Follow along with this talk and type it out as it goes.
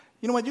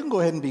You know what? You can go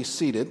ahead and be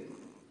seated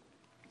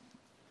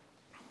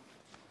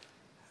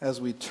as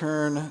we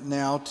turn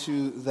now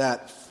to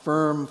that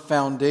firm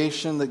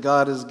foundation that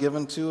God has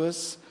given to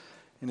us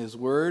in His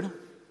Word.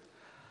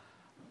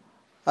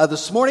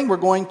 This morning we're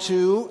going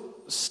to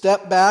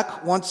step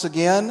back once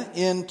again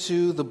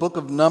into the book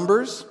of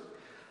Numbers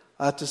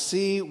to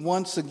see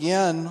once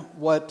again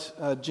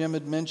what Jim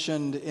had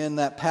mentioned in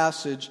that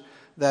passage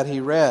that he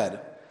read.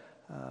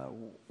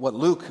 What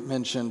Luke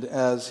mentioned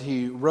as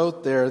he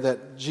wrote there,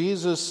 that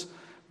Jesus,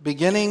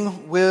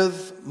 beginning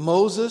with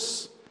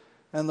Moses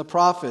and the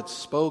prophets,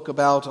 spoke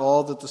about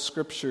all that the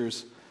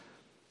Scriptures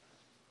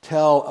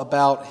tell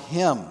about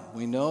Him.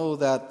 We know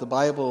that the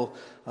Bible,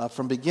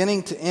 from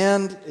beginning to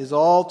end, is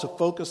all to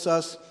focus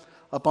us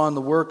upon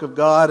the work of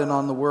God and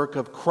on the work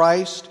of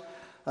Christ.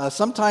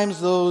 Sometimes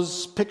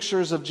those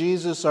pictures of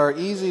Jesus are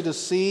easy to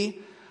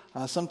see.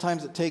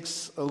 Sometimes it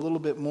takes a little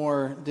bit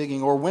more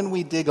digging, or when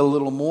we dig a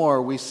little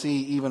more, we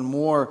see even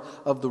more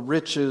of the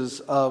riches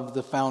of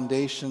the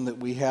foundation that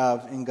we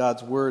have in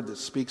God's Word that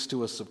speaks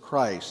to us of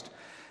Christ.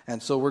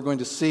 And so we're going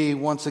to see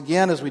once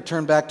again, as we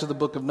turn back to the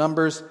book of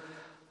Numbers,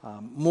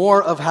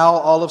 more of how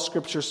all of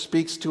Scripture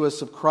speaks to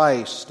us of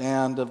Christ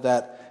and of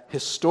that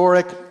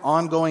historic,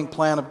 ongoing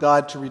plan of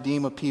God to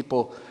redeem a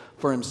people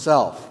for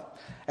Himself.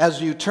 As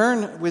you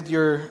turn in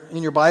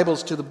your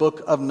Bibles to the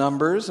book of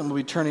Numbers, and we'll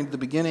be turning to the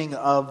beginning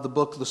of the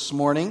book this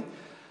morning,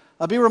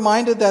 be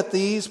reminded that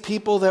these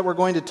people that we're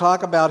going to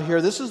talk about here,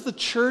 this is the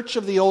church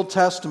of the Old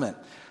Testament.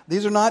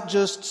 These are not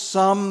just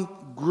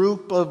some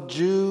group of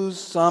Jews,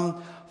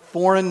 some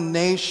foreign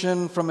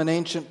nation from an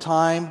ancient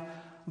time,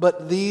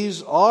 but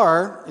these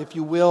are, if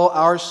you will,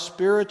 our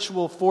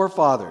spiritual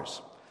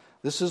forefathers.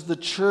 This is the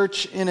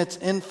church in its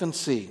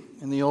infancy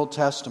in the Old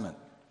Testament.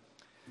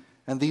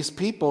 And these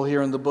people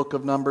here in the book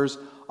of Numbers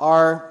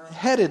are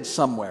headed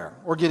somewhere,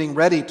 or getting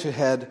ready to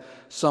head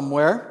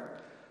somewhere,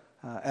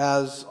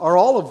 as are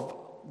all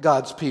of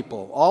God's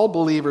people, all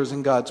believers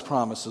in God's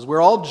promises.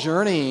 We're all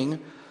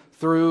journeying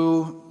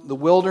through the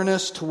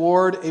wilderness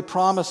toward a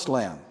promised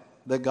land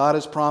that God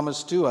has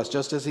promised to us,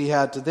 just as He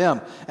had to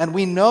them. And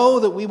we know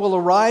that we will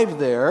arrive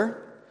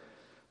there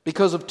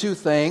because of two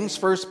things.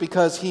 First,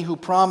 because He who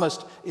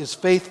promised is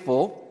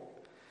faithful.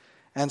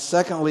 And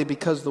secondly,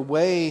 because the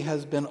way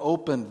has been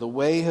opened, the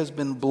way has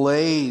been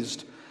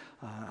blazed.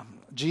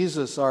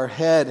 Jesus, our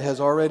head, has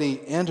already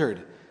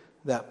entered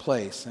that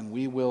place, and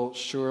we will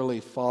surely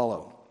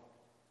follow.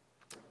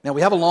 Now,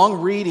 we have a long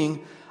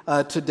reading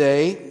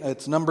today.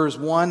 It's Numbers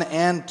 1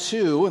 and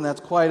 2, and that's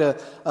quite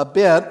a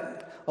bit.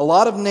 A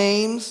lot of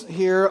names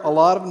here, a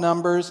lot of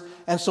numbers.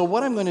 And so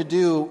what I'm going to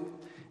do,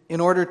 in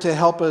order to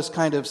help us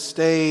kind of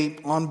stay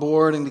on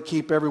board and to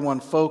keep everyone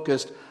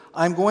focused,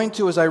 I'm going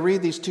to, as I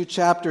read these two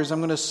chapters, I'm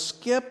going to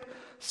skip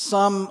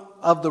some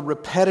of the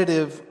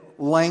repetitive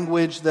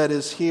language that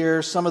is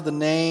here, some of the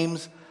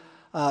names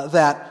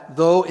that,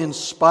 though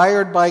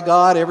inspired by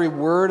God, every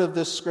word of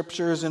this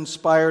Scripture is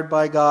inspired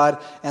by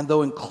God, and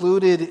though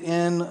included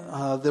in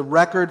the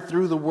record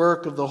through the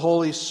work of the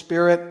Holy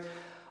Spirit,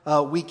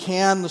 we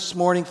can this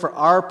morning, for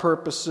our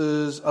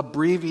purposes,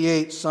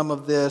 abbreviate some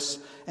of this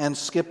and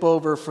skip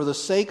over, for the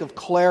sake of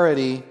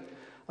clarity,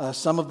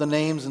 some of the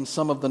names and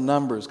some of the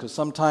numbers, because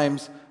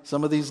sometimes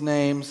some of these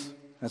names,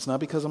 that's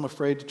not because I'm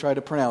afraid to try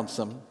to pronounce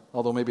them,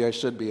 although maybe I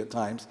should be at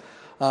times,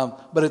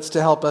 but it's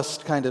to help us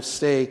kind of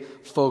stay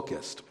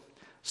focused.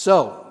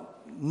 So,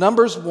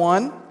 Numbers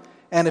 1,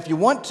 and if you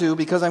want to,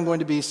 because I'm going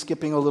to be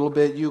skipping a little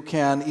bit, you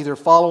can either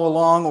follow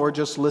along or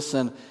just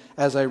listen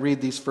as I read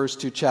these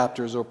first two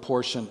chapters or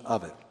portion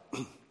of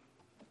it.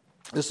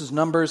 This is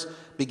Numbers,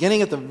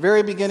 beginning at the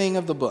very beginning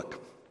of the book.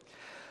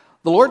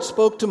 The Lord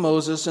spoke to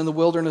Moses in the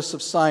wilderness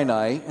of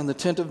Sinai in the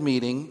tent of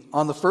meeting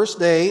on the first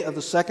day of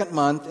the second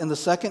month in the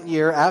second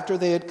year after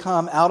they had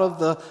come out of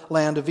the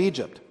land of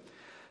Egypt,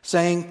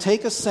 saying,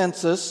 "Take a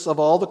census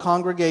of all the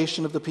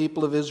congregation of the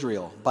people of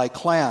Israel, by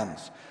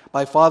clans,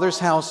 by fathers'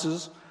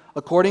 houses,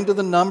 according to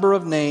the number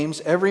of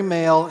names, every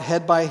male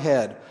head by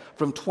head,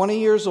 from 20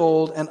 years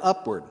old and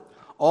upward,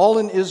 all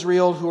in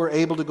Israel who are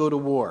able to go to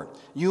war.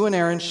 You and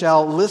Aaron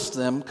shall list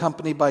them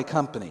company by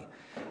company.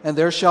 And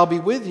there shall be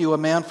with you a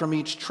man from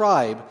each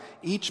tribe,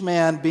 each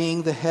man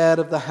being the head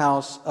of the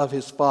house of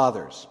his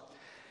fathers."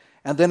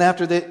 And then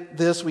after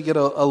this, we get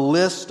a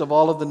list of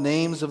all of the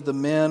names of the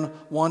men,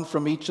 one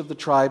from each of the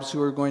tribes who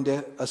are going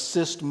to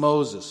assist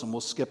Moses, and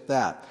we'll skip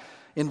that.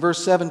 In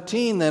verse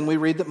 17, then, we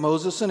read that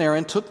Moses and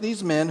Aaron took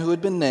these men who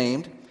had been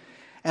named,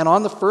 and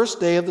on the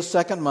first day of the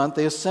second month,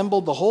 they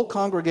assembled the whole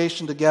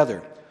congregation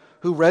together,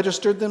 who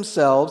registered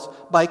themselves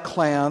by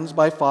clans,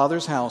 by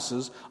fathers'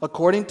 houses,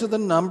 according to the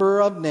number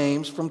of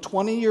names from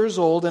 20 years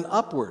old and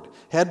upward,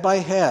 head by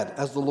head,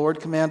 as the Lord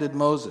commanded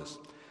Moses.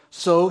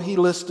 So he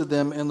listed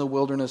them in the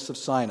wilderness of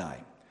Sinai.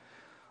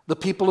 The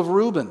people of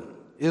Reuben,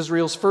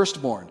 Israel's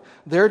firstborn,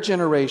 their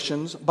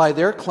generations, by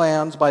their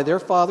clans, by their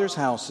fathers'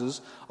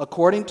 houses,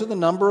 according to the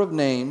number of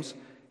names,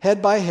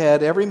 head by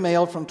head, every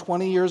male from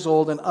 20 years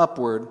old and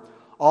upward,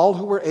 all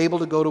who were able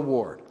to go to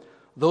war.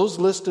 Those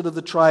listed of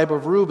the tribe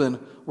of Reuben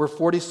were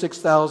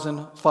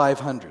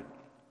 46,500.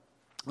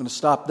 I'm going to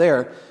stop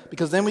there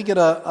because then we get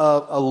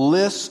a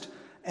list,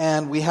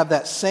 and we have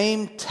that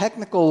same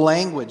technical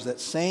language,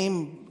 that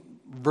same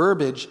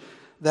verbiage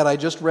that I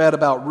just read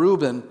about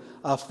Reuben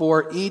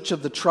for each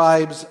of the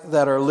tribes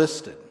that are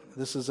listed.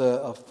 This is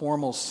a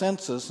formal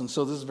census, and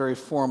so this is very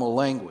formal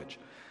language.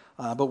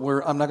 But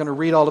I'm not going to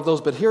read all of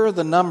those, but here are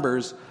the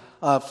numbers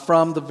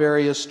from the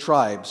various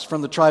tribes.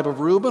 From the tribe of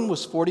Reuben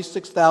was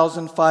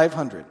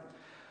 46,500.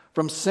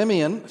 From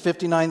Simeon,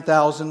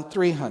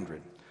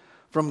 59,300.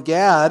 From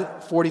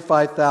Gad,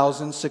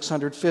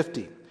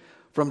 45,650.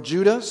 From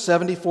Judah,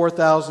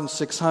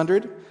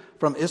 74,600.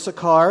 From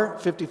Issachar,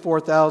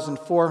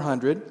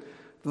 54,400.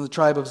 From the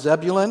tribe of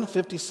Zebulun,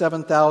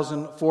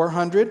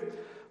 57,400.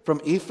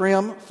 From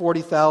Ephraim,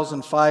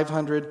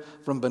 40,500.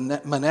 From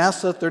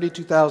Manasseh,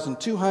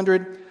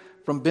 32,200.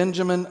 From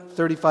Benjamin,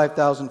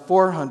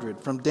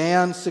 35,400. From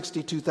Dan,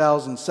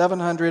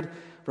 62,700.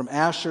 From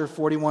Asher,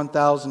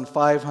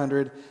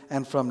 41,500.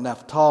 And from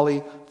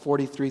Naphtali,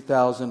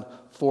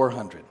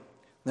 43,400.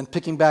 Then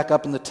picking back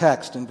up in the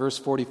text in verse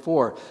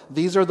 44,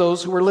 these are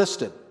those who were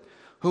listed,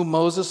 whom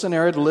Moses and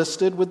Aaron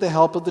listed with the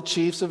help of the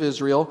chiefs of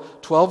Israel,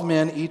 12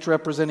 men, each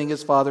representing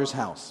his father's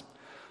house.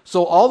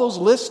 So all those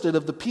listed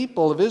of the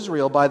people of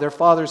Israel by their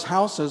fathers'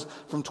 houses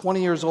from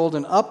 20 years old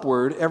and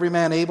upward, every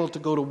man able to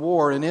go to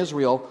war in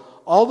Israel,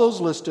 all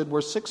those listed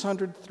were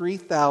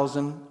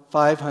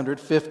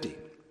 603,550.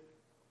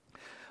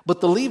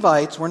 But the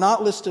Levites were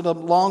not listed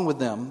along with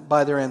them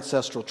by their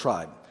ancestral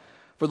tribe.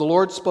 For the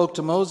Lord spoke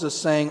to Moses,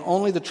 saying,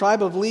 only the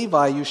tribe of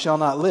Levi you shall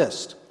not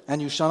list,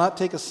 and you shall not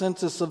take a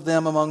census of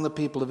them among the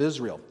people of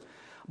Israel.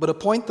 But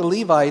appoint the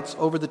Levites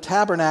over the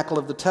tabernacle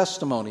of the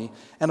testimony,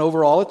 and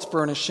over all its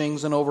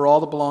furnishings, and over all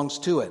that belongs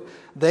to it.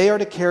 They are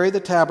to carry the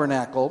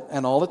tabernacle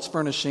and all its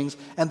furnishings,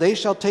 and they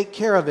shall take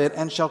care of it,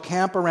 and shall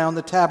camp around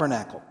the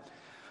tabernacle.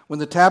 When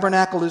the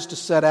tabernacle is to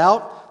set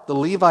out, the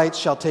Levites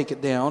shall take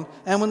it down,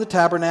 and when the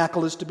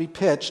tabernacle is to be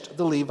pitched,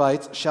 the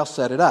Levites shall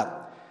set it up.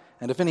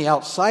 And if any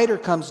outsider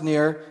comes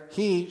near,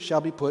 he shall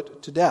be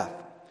put to death.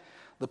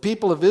 The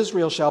people of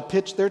Israel shall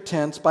pitch their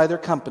tents by their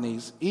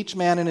companies, each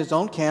man in his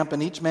own camp,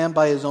 and each man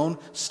by his own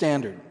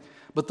standard.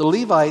 But the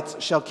Levites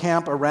shall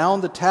camp around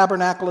the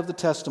tabernacle of the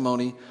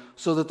testimony,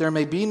 so that there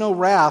may be no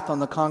wrath on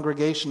the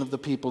congregation of the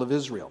people of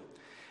Israel.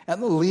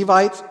 And the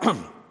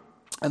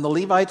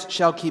Levites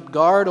shall keep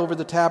guard over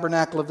the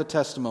tabernacle of the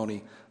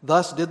testimony.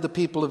 Thus did the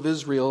people of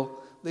Israel.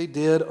 They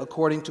did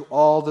according to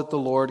all that the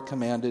Lord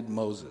commanded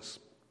Moses.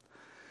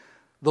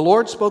 The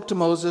Lord spoke to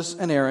Moses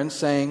and Aaron,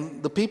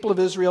 saying, the people of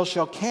Israel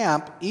shall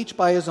camp, each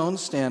by his own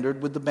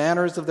standard, with the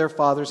banners of their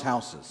fathers'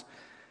 houses.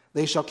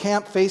 They shall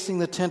camp facing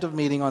the tent of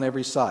meeting on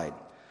every side.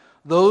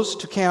 Those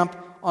to camp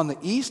on the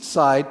east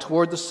side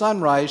toward the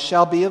sunrise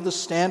shall be of the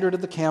standard of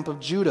the camp of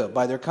Judah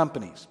by their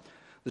companies.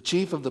 The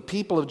chief of the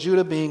people of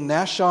Judah being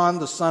Nahshon,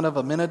 the son of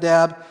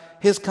Amminadab,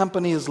 his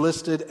company is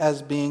listed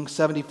as being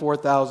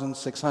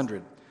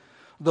 74,600.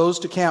 Those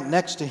to camp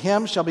next to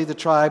him shall be the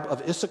tribe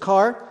of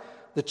Issachar.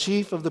 The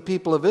chief of the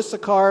people of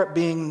Issachar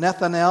being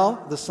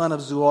Nethanel, the son of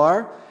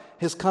Zuar,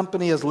 his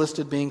company is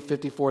listed being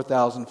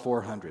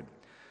 54,400.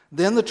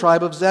 Then the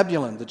tribe of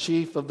Zebulun, the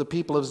chief of the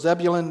people of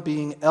Zebulun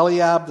being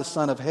Eliab, the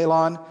son of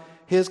Helon,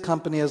 his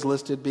company is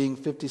listed being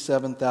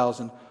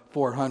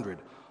 57,400.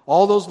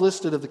 All those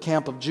listed of the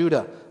camp of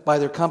Judah by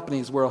their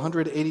companies were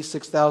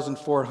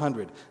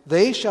 186,400.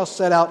 They shall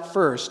set out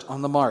first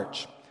on the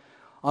march.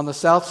 On the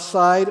south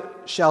side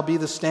shall be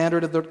the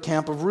standard of the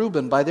camp of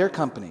Reuben by their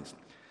companies.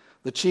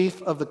 The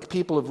chief of the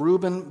people of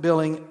Reuben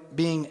being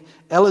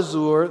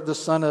Elizur, the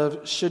son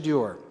of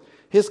Shedeur.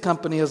 His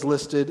company is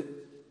listed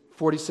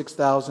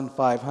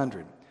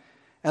 46,500.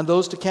 And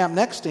those to camp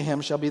next to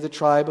him shall be the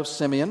tribe of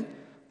Simeon.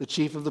 The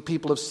chief of the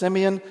people of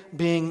Simeon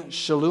being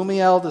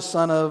Shelumiel, the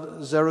son of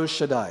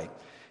Zerushadai.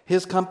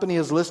 His company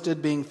is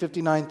listed being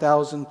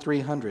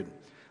 59,300.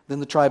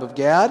 Then the tribe of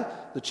Gad,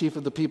 the chief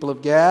of the people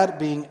of Gad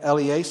being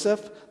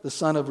Eliasaph, the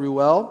son of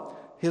Reuel.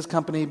 His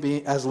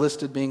company as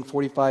listed being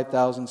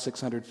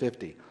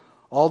 45,650.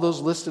 All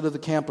those listed of the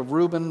camp of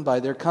Reuben by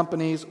their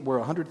companies were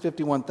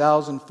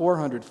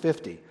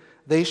 151,450.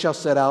 They shall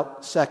set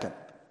out second.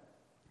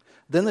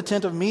 Then the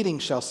tent of meeting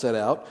shall set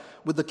out,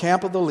 with the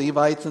camp of the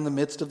Levites in the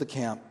midst of the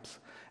camps.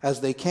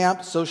 As they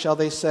camp, so shall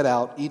they set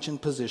out, each in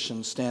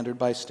position, standard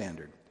by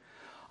standard.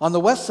 On the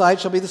west side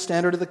shall be the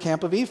standard of the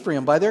camp of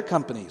Ephraim by their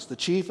companies. The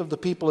chief of the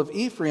people of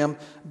Ephraim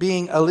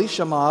being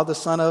Elishama, the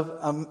son of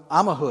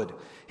Ammihud.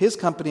 His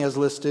company as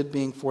listed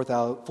being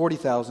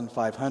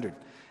 40,500.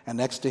 And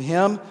next to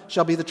him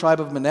shall be the tribe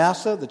of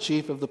Manasseh, the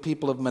chief of the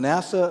people of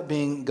Manasseh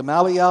being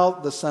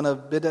Gamaliel, the son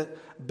of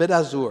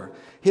Bidazur.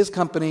 His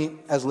company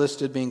as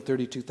listed being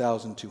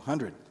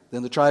 32,200.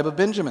 Then the tribe of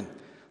Benjamin,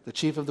 the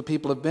chief of the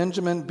people of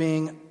Benjamin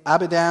being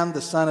Abidan,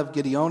 the son of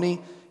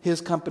Gideoni. His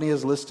company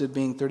is listed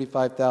being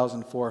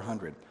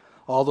 35,400.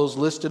 All those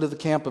listed of the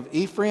camp of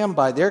Ephraim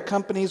by their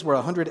companies were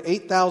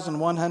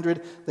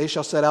 108,100. They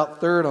shall set out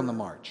third on the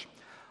march.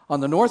 On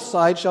the north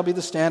side shall be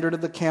the standard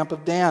of the camp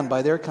of Dan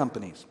by their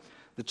companies.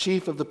 The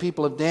chief of the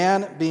people of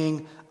Dan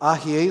being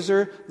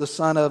Ahiezer, the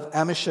son of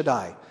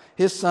Ammishaddai.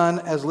 his son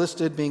as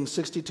listed being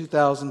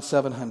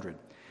 62,700.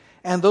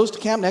 And those to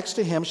camp next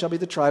to him shall be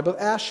the tribe of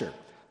Asher,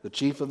 the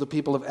chief of the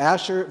people of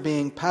Asher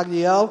being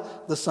Pagiel,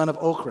 the son of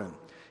Ochran.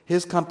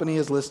 His company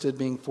is listed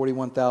being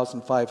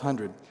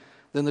 41,500.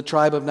 Then the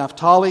tribe of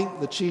Naphtali,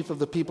 the chief of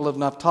the people of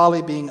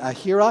Naphtali being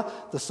Ahira,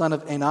 the son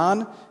of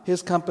Enan.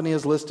 His company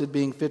is listed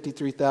being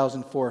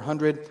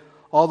 53,400.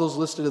 All those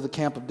listed at the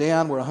camp of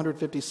Dan were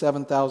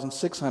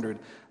 157,600.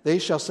 They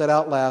shall set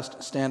out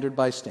last, standard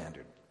by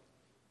standard.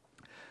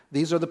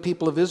 These are the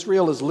people of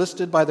Israel as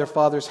listed by their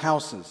fathers'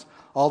 houses.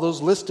 All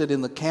those listed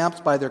in the camps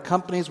by their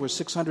companies were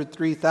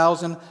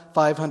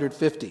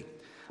 603,550.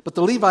 But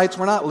the Levites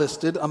were not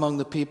listed among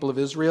the people of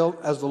Israel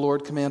as the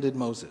Lord commanded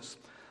Moses.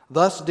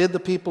 Thus did the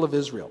people of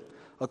Israel.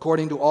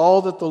 According to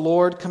all that the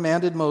Lord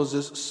commanded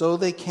Moses, so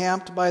they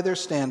camped by their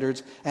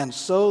standards, and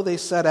so they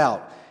set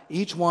out,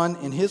 each one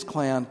in his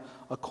clan,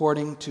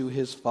 according to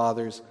his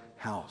father's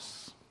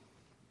house.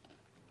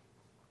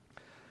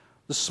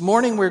 This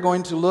morning we're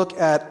going to look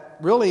at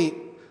really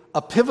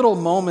a pivotal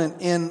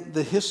moment in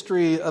the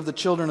history of the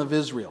children of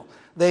Israel.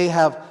 They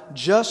have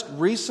just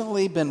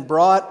recently been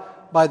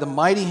brought by the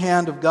mighty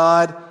hand of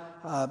God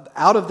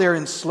out of their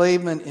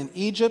enslavement in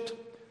Egypt.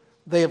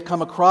 They have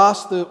come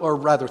across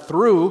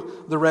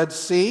through the Red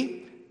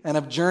Sea and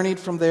have journeyed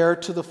from there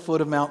to the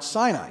foot of Mount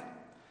Sinai.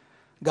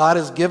 God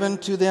has given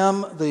to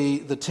them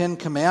the 10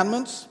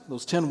 commandments,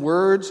 those 10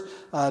 words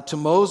to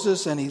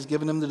Moses, and he's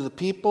given them to the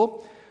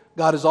people.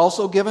 God has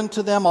also given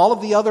to them all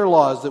of the other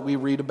laws that we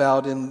read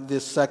about in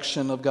this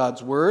section of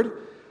God's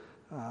Word.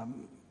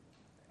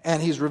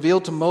 And he's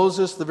revealed to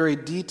Moses the very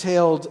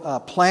detailed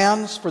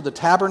plans for the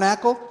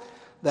tabernacle,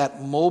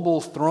 that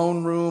mobile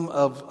throne room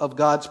of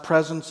God's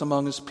presence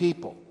among his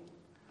people.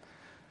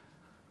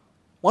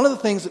 One of the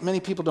things that many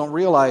people don't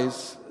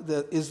realize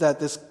is that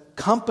this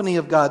company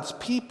of God's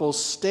people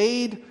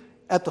stayed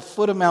at the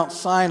foot of Mount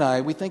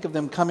Sinai. We think of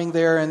them coming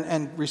there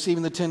and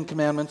receiving the 10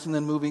 Commandments and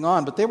then moving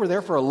on. But they were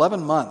there for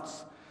 11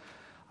 months,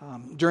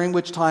 during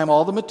which time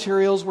all the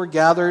materials were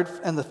gathered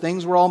and the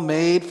things were all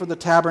made for the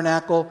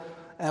tabernacle,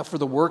 for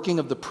the working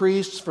of the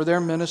priests, for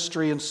their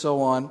ministry, and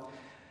so on.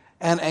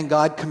 And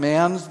God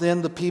commands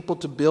then the people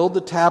to build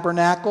the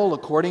tabernacle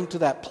according to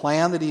that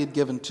plan that he had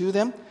given to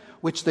them,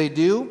 which they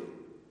do.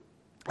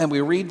 And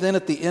we read then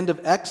at the end of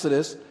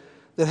Exodus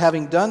that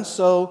having done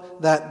so,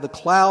 that the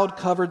cloud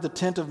covered the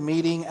tent of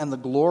meeting and the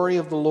glory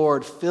of the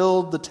Lord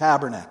filled the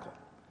tabernacle.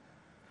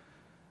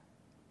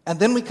 And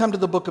then we come to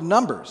the book of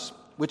Numbers,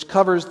 which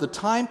covers the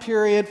time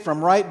period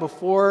from right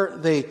before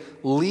they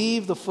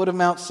leave the foot of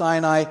Mount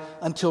Sinai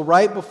until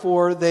right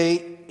before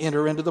they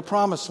enter into the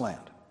promised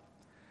land.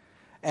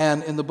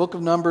 And in the book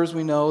of Numbers,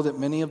 we know that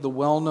many of the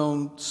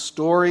well-known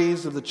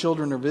stories of the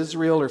children of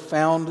Israel are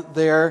found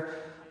there.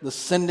 The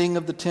sending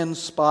of the 10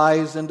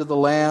 spies into the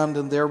land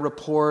and their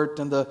report,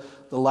 and the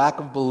lack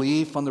of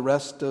belief on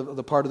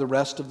the part of the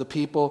rest of the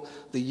people,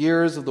 the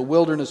years of the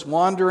wilderness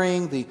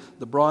wandering,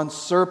 the bronze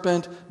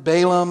serpent,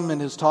 Balaam and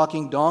his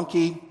talking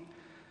donkey.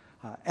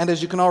 And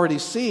as you can already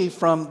see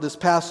from this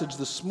passage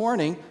this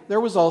morning, there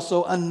was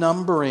also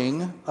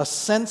a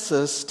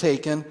census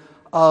taken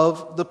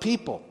of the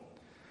people.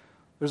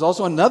 There's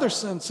also another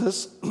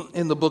census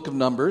in the book of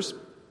Numbers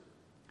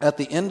at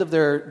the end of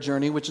their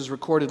journey, which is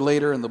recorded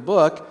later in the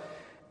book,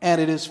 and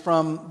it is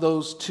from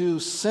those two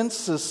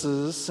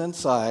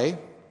censi,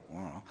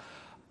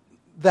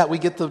 that we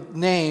get the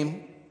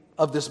name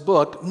of this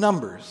book,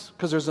 Numbers,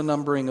 because there's a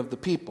numbering of the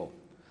people.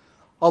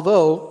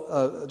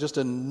 Although, just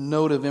a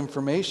note of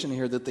information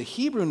here, that the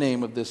Hebrew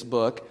name of this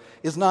book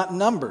is not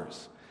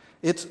Numbers.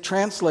 It's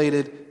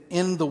translated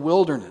In the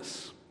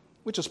Wilderness,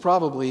 which is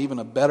probably even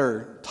a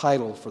better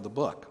title for the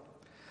book.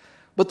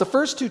 But the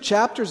first 2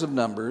 chapters of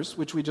Numbers,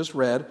 which we just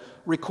read,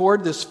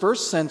 record this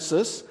first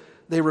census.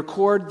 They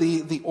record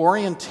the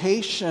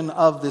orientation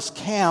of this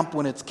camp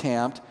when it's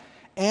camped,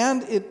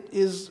 and it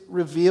is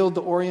revealed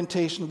the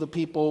orientation of the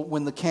people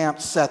when the camp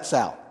sets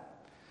out.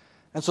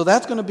 And so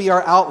that's going to be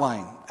our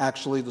outline,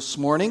 actually, this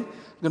morning.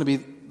 It's going to be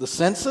the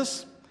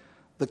census,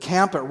 the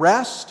camp at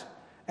rest,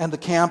 and the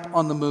camp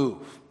on the move.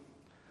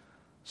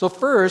 So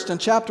first, in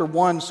chapter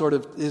 1 sort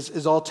of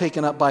is all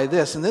taken up by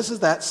this, and this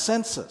is that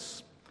census.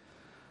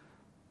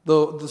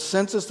 The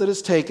census that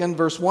is taken,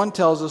 verse 1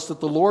 tells us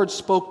that the Lord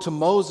spoke to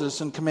Moses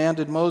and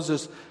commanded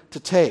Moses to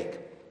take.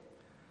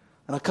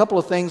 And a couple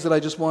of things that I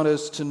just want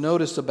us to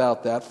notice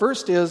about that.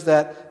 First is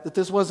that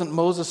this wasn't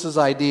Moses'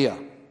 idea.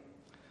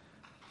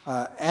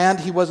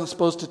 And he wasn't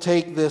supposed to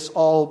take this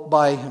all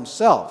by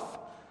himself.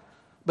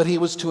 But he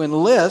was to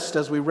enlist,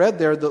 as we read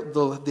there,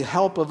 the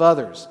help of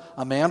others.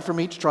 A man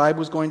from each tribe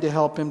was going to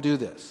help him do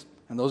this.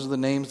 And those are the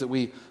names that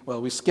we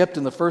skipped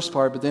in the first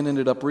part, but then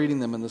ended up reading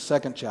them in the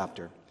second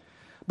chapter.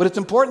 But it's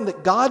important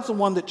that God's the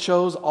one that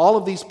chose all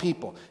of these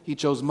people. He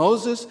chose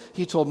Moses.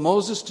 He told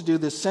Moses to do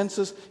this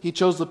census. He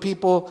chose the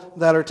people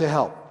that are to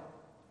help.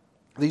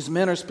 These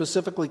men are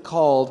specifically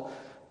called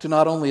to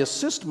not only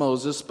assist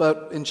Moses,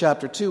 but in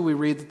chapter 2 we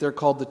read that they're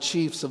called the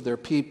chiefs of their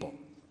people.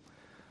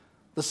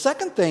 The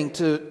second thing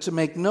to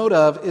make note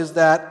of is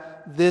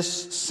that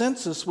this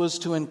census was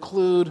to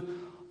include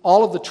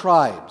all of the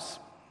tribes.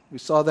 We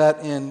saw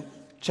that in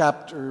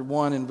chapter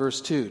 1 and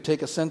verse 2.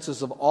 Take a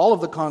census of all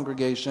of the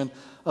congregation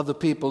of the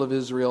people of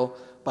Israel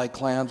by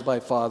clans, by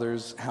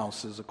fathers'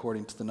 houses,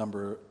 according to the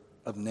number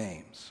of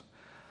names.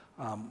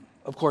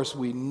 Of course,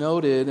 we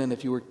noted, and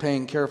if you were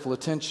paying careful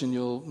attention,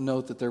 you'll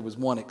note that there was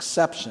one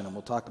exception, and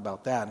we'll talk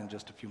about that in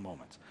just a few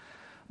moments.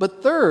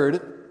 But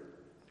third,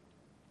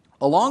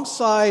 although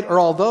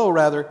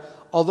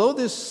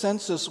this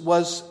census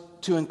was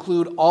to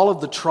include all of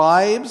the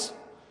tribes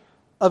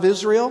of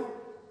Israel,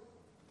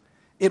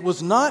 it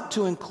was not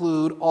to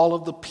include all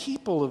of the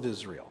people of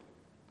Israel.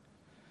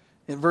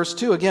 In verse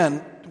 2,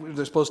 again,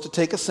 they're supposed to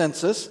take a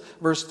census.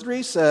 Verse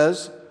 3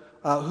 says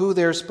who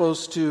they're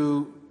supposed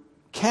to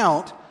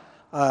count.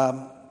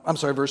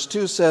 Verse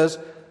 2 says,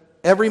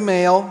 every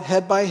male,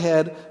 head by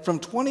head, from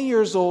 20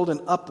 years old and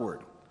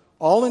upward,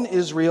 all in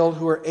Israel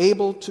who are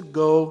able to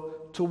go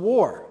to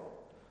war.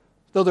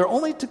 Though they're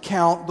only to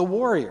count the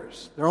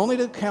warriors. They're only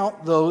to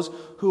count those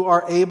who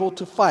are able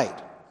to fight.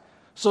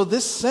 So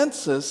this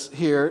census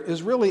here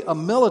is really a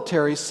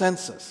military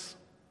census.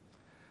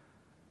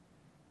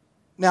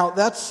 Now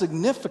that's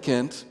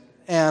significant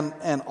and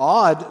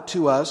odd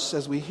to us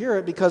as we hear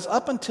it, because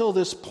up until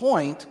this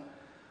point,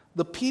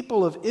 the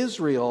people of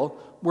Israel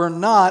were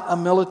not a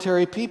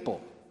military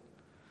people.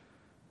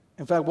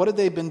 In fact, what had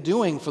they been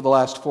doing for the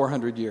last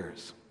 400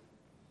 years?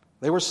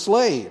 They were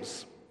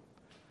slaves.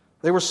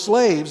 They were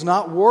slaves,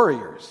 not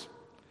warriors.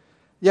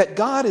 Yet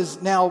God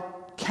is now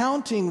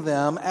counting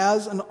them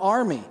as an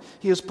army.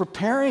 He is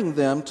preparing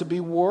them to be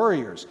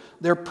warriors.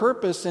 Their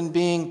purpose in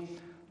being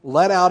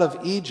led out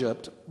of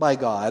Egypt by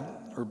God,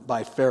 or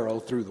by Pharaoh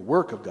through the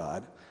work of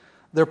God,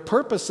 their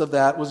purpose of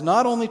that was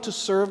not only to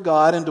serve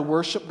God and to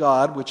worship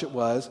God, which it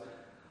was,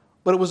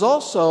 but it was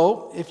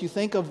also, if you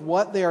think of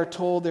what they are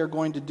told they're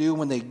going to do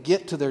when they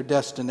get to their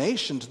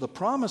destination, to the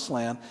promised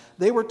land,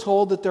 they were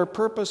told that their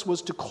purpose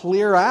was to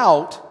clear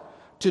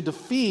out, to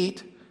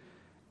defeat,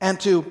 and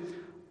to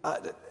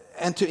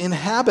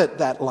inhabit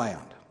that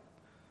land.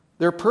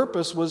 Their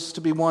purpose was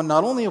to be one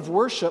not only of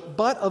worship,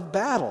 but of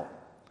battle.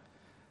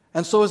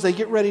 And so as they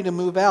get ready to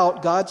move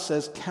out, God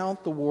says,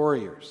 count the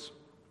warriors.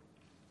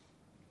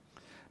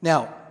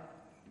 Now,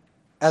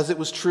 as it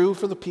was true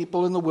for the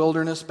people in the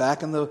wilderness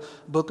back in the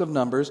book of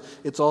Numbers,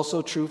 it's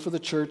also true for the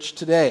church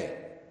today.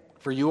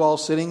 For you all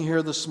sitting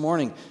here this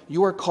morning,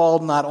 you are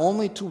called not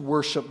only to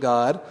worship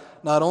God,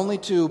 not only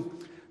to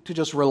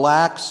just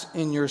relax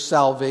in your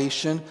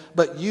salvation,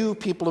 but you,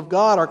 people of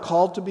God, are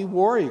called to be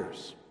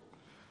warriors.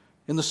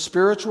 In the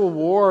spiritual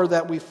war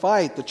that we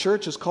fight, the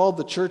church is called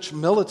the church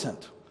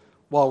militant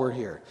while we're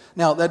here.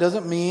 Now, that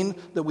doesn't mean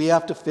that we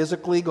have to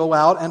physically go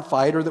out and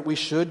fight, or that we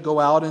should go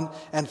out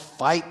and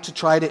fight to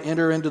try to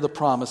enter into the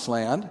promised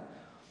land.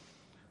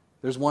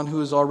 There's one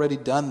who has already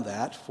done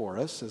that for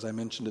us, as I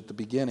mentioned at the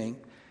beginning.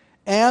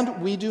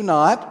 And we do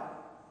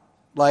not,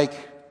 like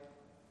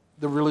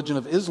the religion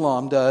of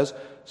Islam does,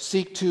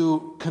 seek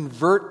to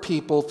convert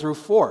people through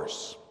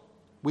force.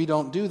 We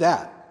don't do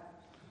that.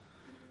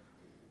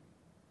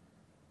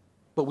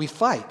 But we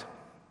fight.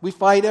 We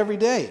fight every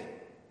day.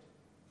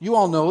 You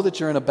all know that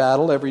you're in a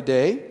battle every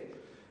day.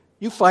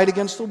 You fight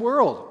against the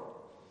world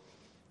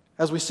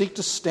as we seek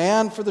to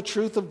stand for the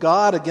truth of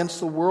God against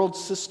the world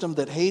system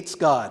that hates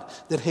God,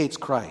 that hates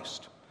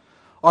Christ.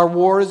 Our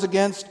war is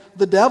against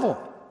the devil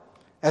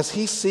as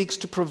he seeks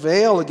to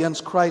prevail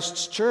against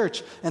Christ's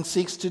church and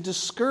seeks to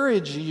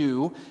discourage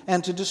you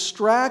and to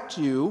distract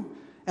you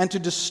and to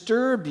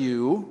disturb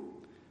you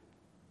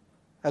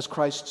as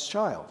Christ's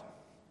child.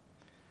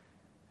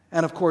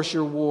 And of course,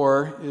 your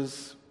war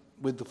is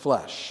with the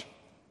flesh,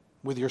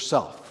 with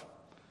yourself.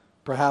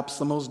 Perhaps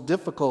the most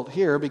difficult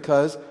here,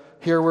 because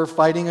here we're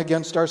fighting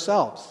against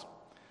ourselves.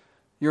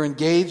 You're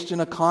engaged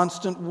in a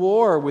constant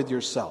war with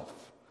yourself,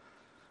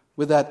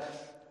 with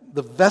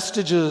the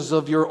vestiges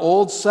of your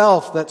old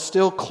self that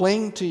still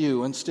cling to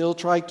you and still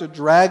try to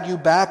drag you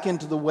back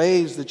into the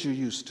ways that you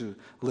used to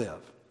live.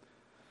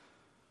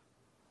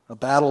 A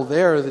battle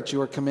there that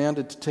you are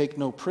commanded to take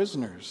no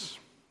prisoners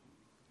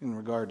in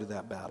regard to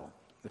that battle.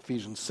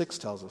 Ephesians 6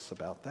 tells us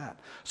about that.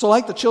 So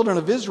like the children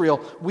of Israel,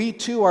 we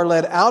too are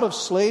led out of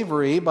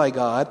slavery by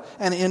God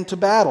and into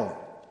battle.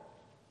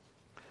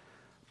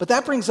 But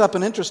that brings up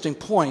an interesting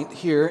point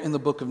here in the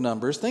book of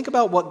Numbers. Think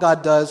about what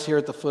God does here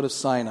at the foot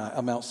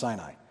of Mount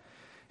Sinai.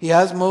 He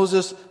has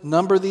Moses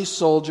number these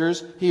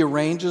soldiers. He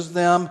arranges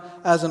them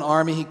as an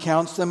army. He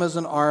counts them as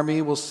an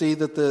army. We'll see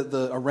that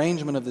the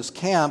arrangement of this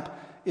camp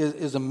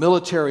is a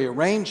military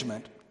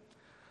arrangement.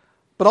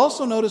 But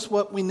also notice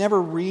what we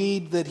never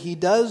read that he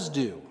does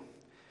do.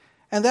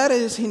 And that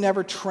is, he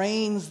never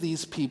trains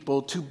these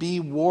people to be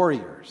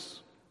warriors.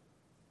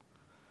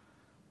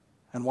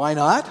 And why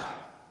not?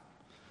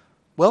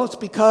 Well, it's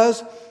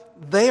because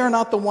they are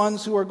not the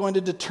ones who are going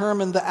to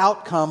determine the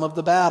outcome of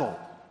the battle.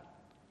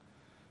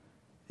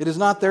 It is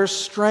not their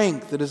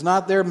strength, it is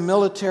not their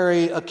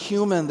military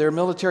acumen, their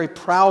military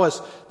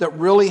prowess that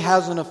really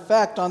has an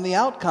effect on the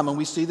outcome. And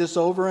we see this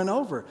over and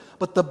over.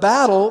 But the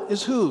battle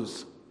is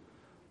whose?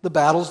 The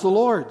battle's the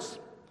Lord's.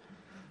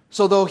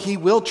 So though he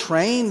will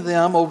train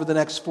them over the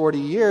next 40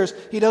 years,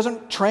 he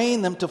doesn't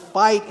train them to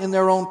fight in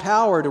their own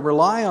power, to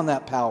rely on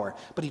that power.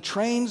 But he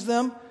trains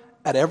them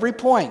at every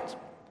point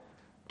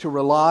to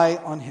rely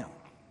on him.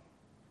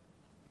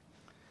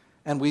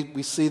 And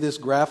we see this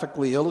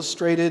graphically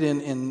illustrated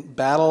in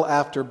battle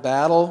after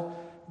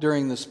battle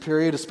during this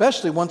period,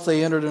 especially once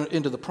they entered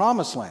into the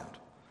Promised Land,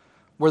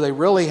 where they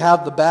really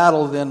have the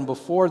battle then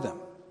before them.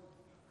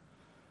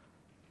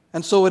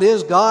 And so it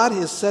is, God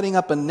is setting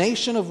up a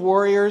nation of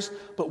warriors,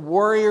 but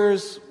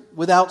warriors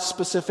without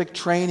specific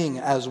training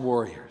as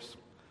warriors.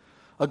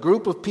 A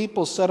group of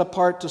people set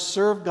apart to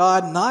serve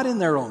God not in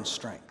their own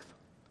strength,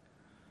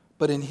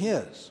 but in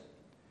His.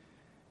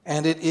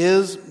 And it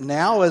is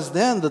now as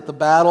then that the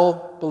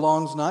battle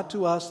belongs not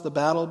to us, the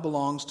battle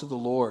belongs to the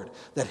Lord,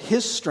 that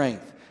His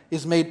strength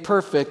is made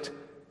perfect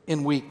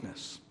in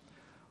weakness.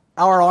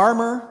 Our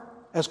armor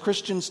as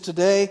Christians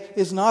today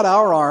is not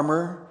our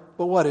armor,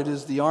 but what? It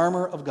is the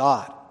armor of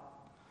God.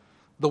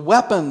 The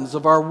weapons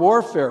of our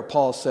warfare,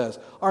 Paul says,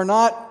 are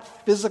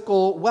not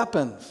physical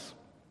weapons.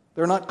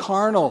 They're not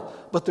carnal,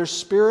 but they're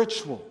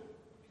spiritual.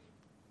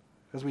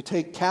 As we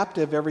take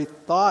captive every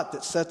thought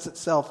that sets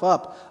itself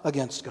up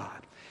against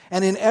God.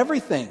 And in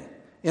everything,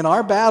 in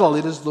our battle,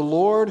 it is the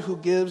Lord who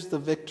gives the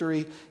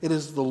victory. It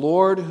is the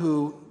Lord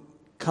who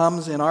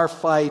comes in our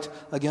fight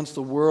against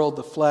the world,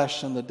 the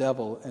flesh, and the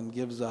devil, and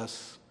gives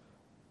us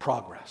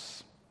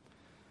progress.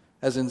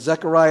 As in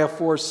Zechariah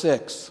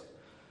 4:6,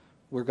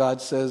 where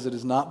God says, it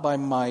is not by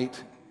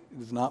might,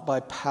 it is not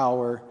by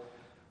power,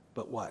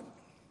 but what?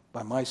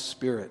 By my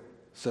Spirit,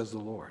 says the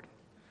Lord.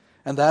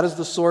 And that is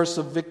the source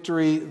of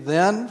victory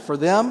then for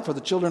them, for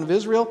the children of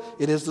Israel.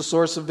 It is the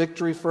source of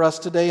victory for us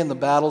today in the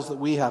battles that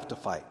we have to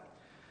fight.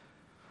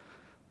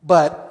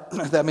 But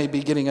that may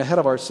be getting ahead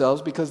of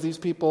ourselves because these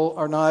people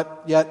are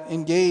not yet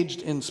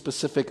engaged in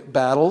specific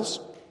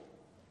battles.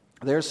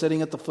 They're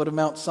sitting at the foot of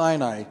Mount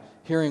Sinai,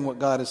 hearing what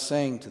God is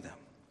saying to them.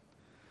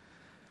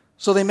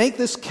 So they make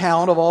this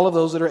count of all of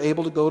those that are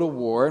able to go to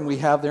war, and we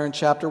have there in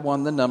chapter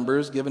 1 the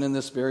numbers given in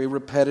this very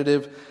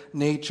repetitive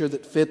nature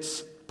that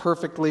fits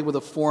perfectly with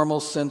a formal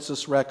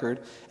census record.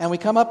 And we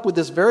come up with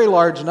this very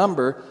large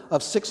number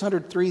of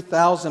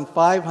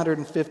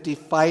 603,550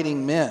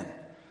 fighting men,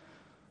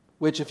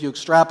 which if you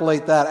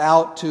extrapolate that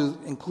out to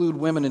include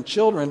women and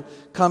children,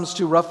 comes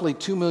to roughly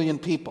 2 million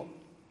people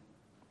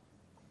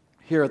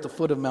here at the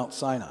foot of Mount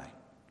Sinai.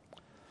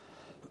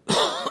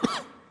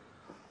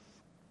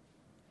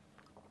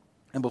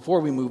 And before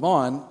we move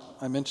on,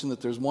 I mentioned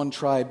that there's one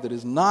tribe that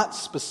is not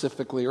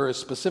specifically, or is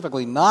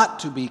specifically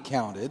not to be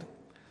counted.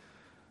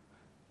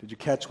 Did you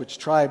catch which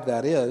tribe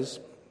that is?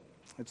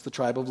 It's the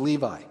tribe of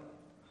Levi.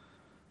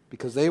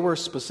 Because they were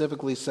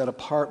specifically set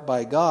apart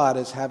by God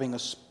as having a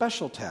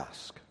special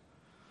task.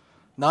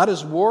 Not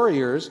as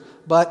warriors,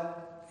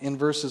 but in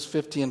verses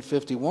 50 and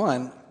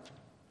 51,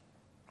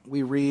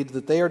 we read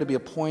that they are to be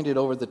appointed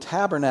over the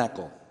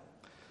tabernacle,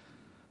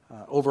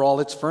 over all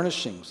its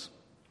furnishings,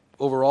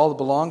 over all that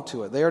belong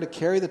to it. They are to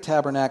carry the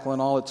tabernacle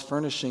and all its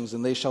furnishings,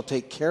 and they shall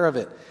take care of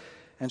it,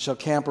 and shall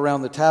camp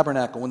around the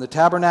tabernacle. When the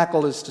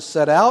tabernacle is to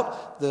set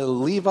out, the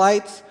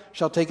Levites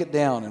shall take it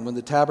down, and when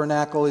the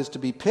tabernacle is to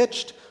be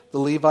pitched, the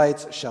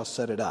Levites shall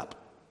set it up.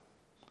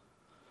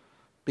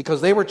 Because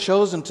they were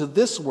chosen to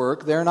this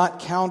work, they're not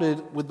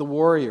counted with the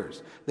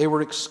warriors. They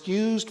were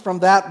excused from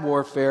that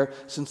warfare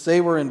since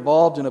they were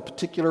involved in a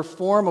particular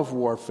form of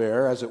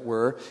warfare, as it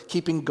were,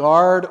 keeping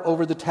guard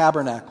over the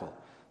tabernacle,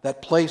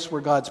 that place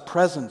where God's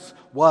presence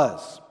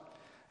was,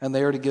 and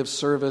they are to give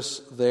service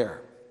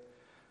there.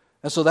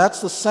 And so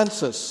that's the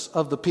census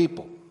of the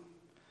people.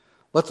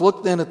 Let's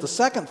look then at the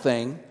second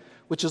thing,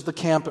 which is the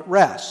camp at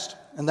rest,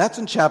 and that's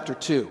in chapter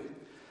 2.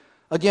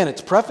 Again,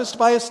 it's prefaced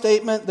by a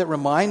statement that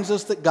reminds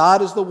us that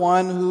God is the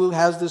one who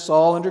has this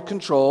all under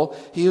control.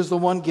 He is the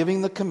one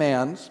giving the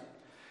commands.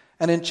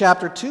 And in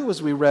chapter 2,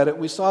 as we read it,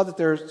 we saw that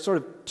there are sort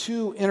of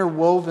two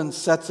interwoven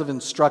sets of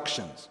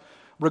instructions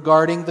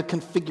regarding the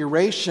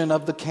configuration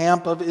of the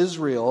camp of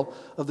Israel,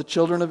 of the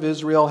children of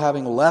Israel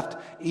having left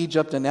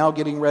Egypt and now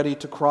getting ready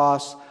to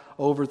cross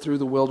over through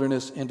the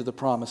wilderness into the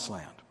Promised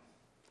Land.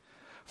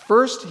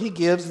 First, he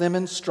gives them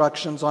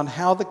instructions on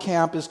how the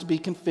camp is to be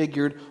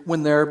configured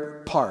when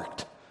they're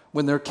parked,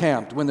 when they're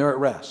camped, when they're at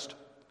rest.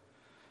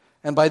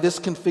 And by this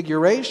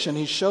configuration,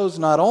 he shows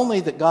not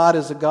only that God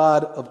is a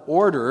God of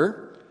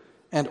order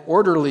and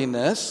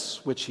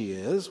orderliness, which he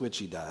is, which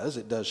he does,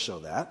 it does show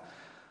that,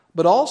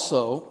 but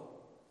also,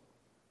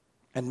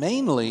 and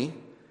mainly,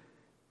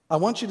 I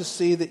want you to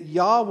see that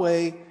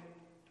Yahweh,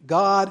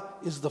 God,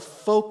 is the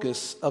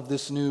focus of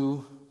this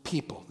new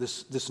people,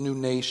 this new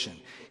nation.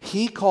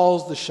 He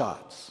calls the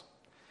shots.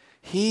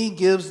 He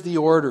gives the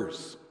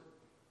orders.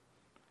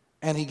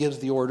 And he gives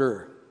the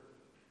order.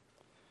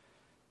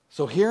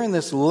 So here in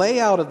this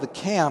layout of the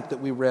camp that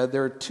we read,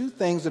 there are two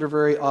things that are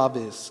very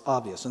obvious.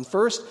 And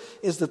first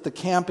is that the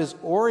camp is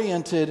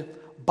oriented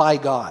by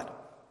God.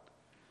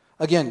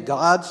 Again,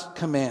 God's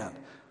command.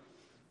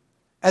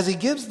 As he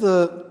gives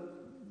the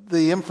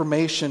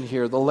information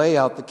here, the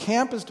layout, the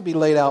camp is to be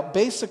laid out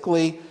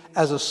basically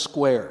as a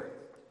square.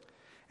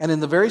 And in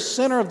the very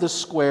center of this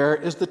square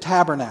is the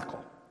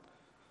tabernacle,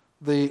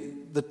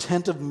 the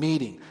tent of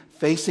meeting,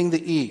 facing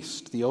the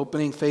east, the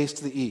opening face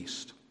to the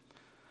east.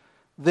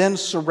 Then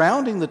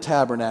surrounding the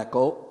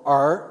tabernacle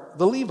are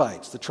the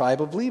Levites, the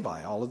tribe of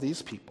Levi, all of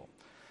these people.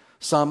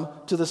 Some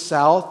to the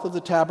south of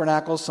the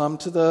tabernacle, some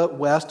to the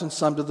west, and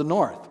some to the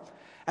north.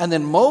 And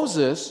then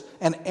Moses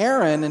and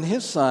Aaron and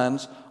his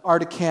sons are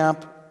to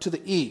camp to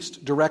the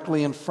east,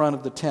 directly in front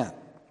of the tent.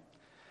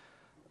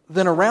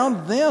 Then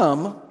around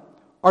them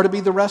are to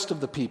be the rest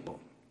of the people.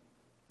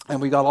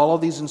 And we got all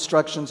of these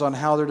instructions on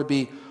how they're to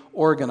be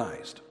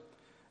organized.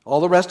 All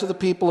the rest of the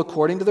people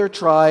according to their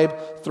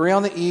tribe, 3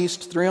 on the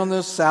east, 3 on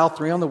the south,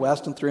 3 on the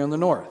west, and 3 on the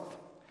north.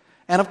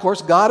 And of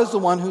course, God is the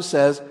one who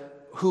says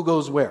who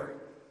goes where.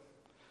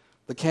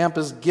 The camp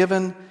is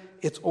given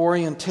its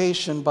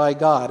orientation by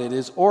God. It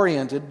is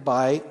oriented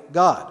by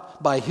God,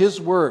 by His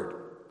Word.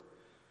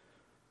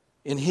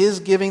 In His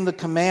giving the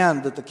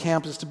command that the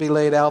camp is to be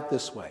laid out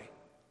this way.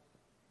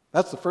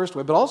 That's the first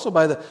way. But also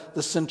by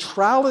the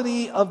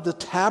centrality of the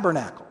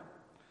tabernacle,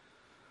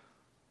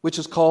 which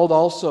is called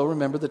also,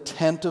 remember, the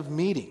tent of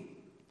meeting.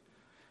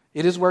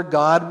 It is where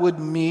God would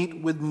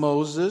meet with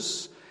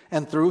Moses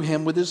and through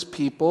him with his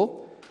people.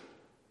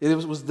 It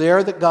was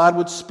there that God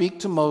would speak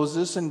to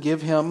Moses and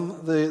give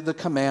him the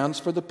commands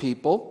for the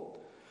people.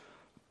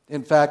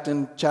 In fact,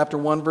 in chapter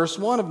 1, verse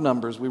 1 of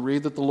Numbers, we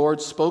read that the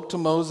Lord spoke to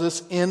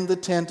Moses in the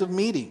tent of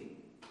meeting.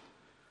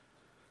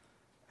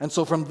 And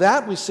so from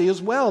that we see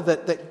as well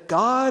that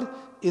God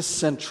is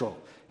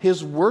central.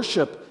 His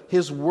worship,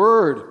 His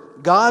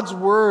Word, God's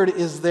Word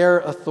is their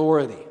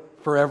authority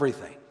for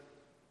everything.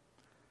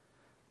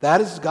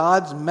 That is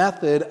God's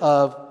method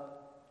of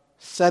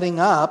setting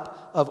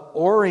up, of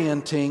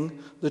orienting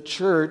the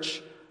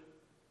church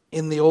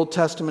in the Old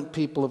Testament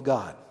people of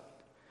God.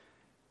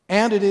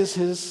 And it is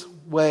His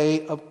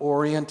way of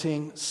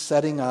orienting,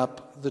 setting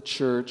up the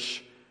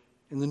church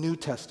in the New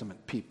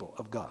Testament people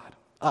of God,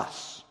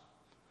 us.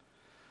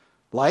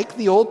 Like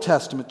the Old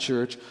Testament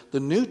church,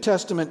 the New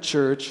Testament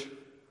church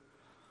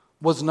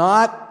is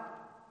not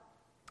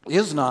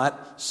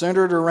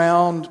centered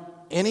around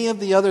any of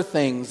the other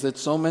things that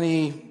so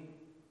many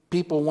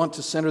people want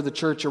to center the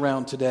church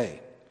around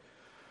today.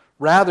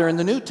 Rather, in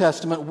the New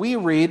Testament, we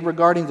read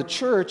regarding the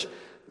church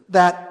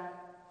that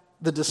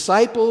the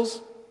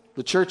disciples,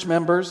 the church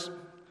members,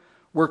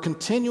 were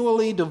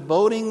continually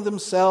devoting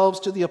themselves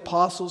to the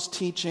apostles'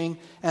 teaching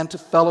and to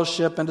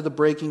fellowship and to the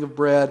breaking of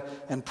bread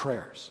and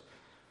prayers.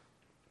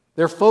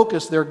 Their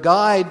focus, their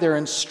guide, their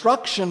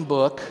instruction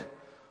book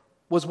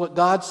was what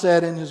God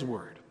said in His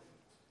Word.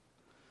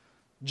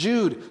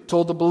 Jude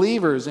told the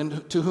believers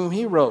to whom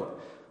he wrote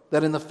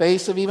that in the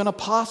face of even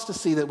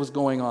apostasy that was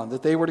going on,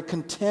 that they were to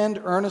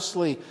contend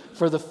earnestly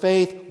for the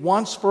faith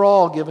once for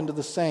all given to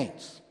the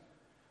saints.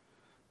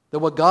 That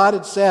what God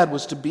had said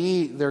was to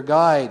be their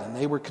guide, and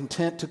they were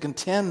content to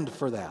contend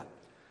for that.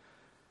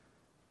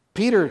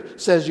 Peter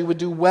says you would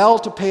do well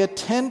to pay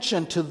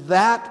attention to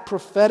that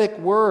prophetic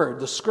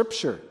word, the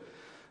Scripture,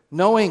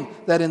 knowing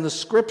that in the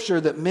Scripture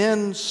that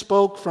men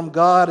spoke from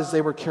God as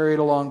they were carried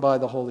along by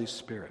the Holy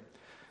Spirit.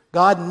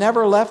 God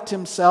never left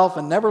Himself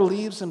and never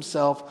leaves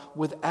Himself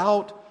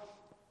without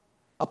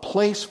a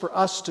place for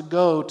us to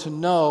go to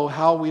know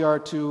how we are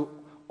to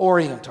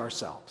orient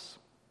ourselves.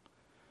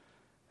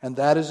 And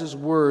that is His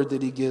Word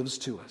that He gives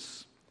to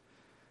us.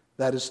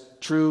 That is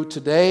true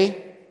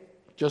today,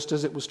 just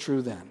as it was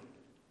true then.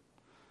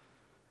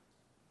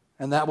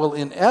 And that will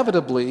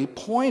inevitably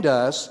point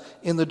us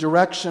in the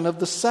direction of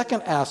the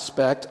second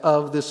aspect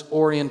of this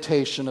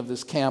orientation of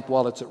this camp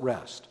while it's at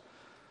rest.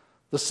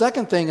 The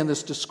second thing in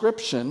this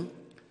description,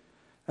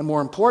 and more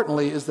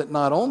importantly, is that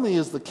not only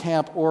is the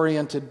camp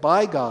oriented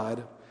by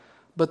God,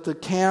 but the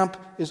camp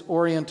is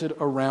oriented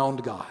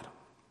around God.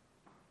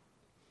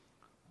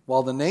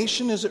 While the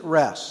nation is at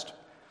rest,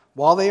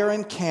 while they are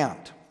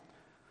encamped,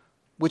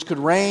 which could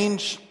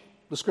range,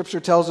 the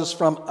Scripture tells us,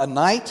 from a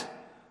night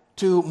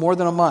to more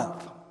than a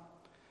month.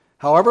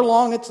 However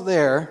long it's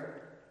there,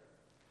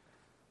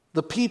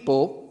 the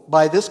people,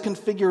 by this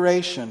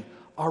configuration,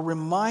 are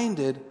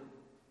reminded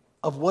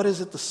of what is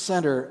at the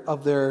center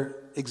of their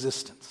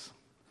existence.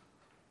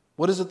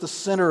 What is at the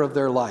center of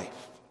their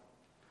life.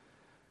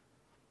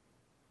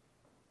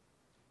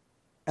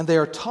 And they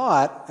are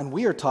taught, and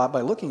we are taught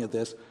by looking at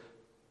this,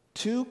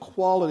 2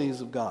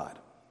 qualities of God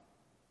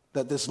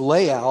that this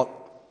layout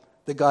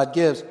that God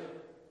gives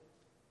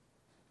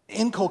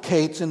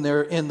inculcates in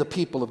the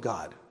people of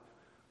God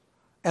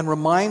and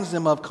reminds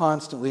them of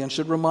constantly and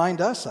should remind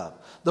us of.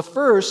 The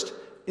first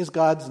is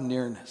God's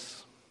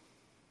nearness.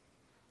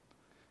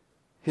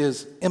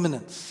 His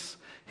immanence,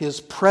 His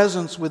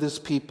presence with His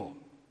people.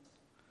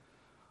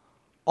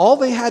 All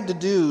they had to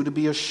do to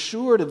be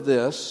assured of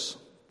this,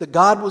 that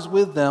God was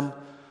with them,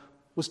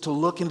 was to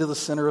look into the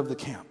center of the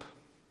camp.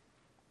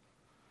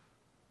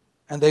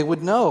 And they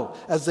would know,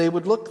 as they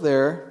would look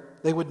there,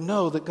 they would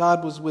know that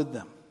God was with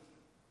them.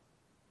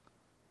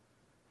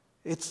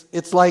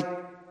 It's like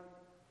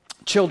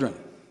children.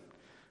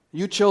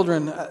 You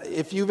children,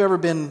 if you've ever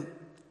been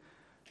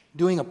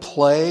doing a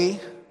play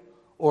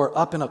or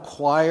up in a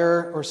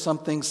choir or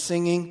something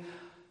singing.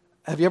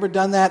 Have you ever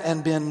done that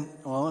and been,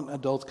 well,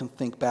 adults can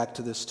think back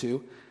to this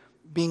too,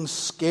 being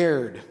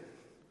scared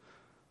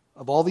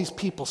of all these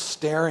people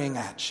staring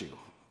at you,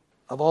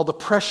 of all the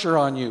pressure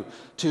on you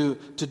to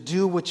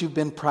do what you've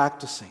been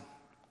practicing?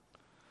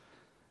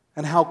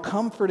 And how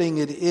comforting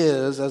it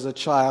is as a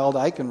child,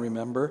 I can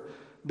remember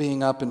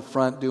being up in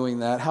front doing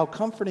that, how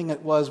comforting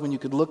it was when you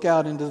could look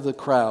out into the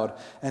crowd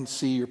and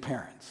see your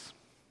parents.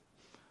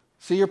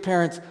 See your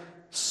parents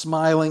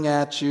smiling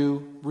at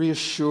you,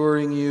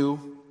 reassuring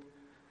you.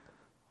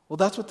 Well,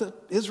 that's what the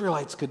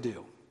Israelites could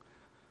do.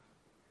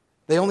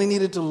 They only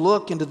needed to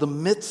look into the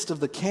midst of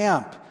the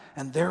camp,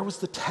 and there was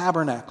the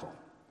tabernacle.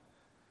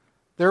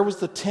 There was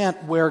the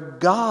tent where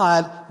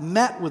God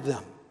met with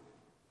them.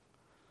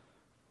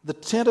 The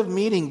tent of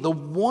meeting, the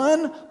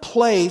one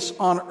place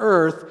on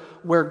earth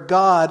where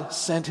God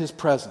sent His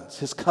presence,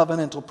 His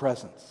covenantal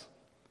presence.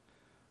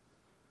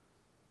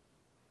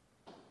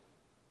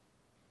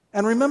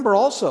 And remember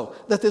also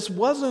that this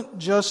wasn't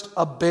just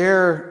a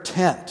bare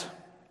tent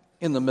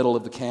in the middle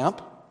of the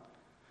camp.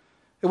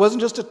 It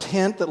wasn't just a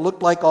tent that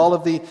looked like all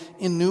of the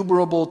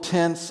innumerable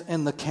tents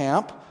in the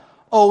camp.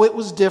 Oh, it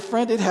was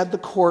different. It had the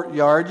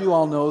courtyard. You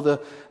all know the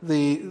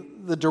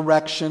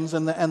directions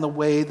and the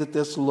way that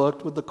this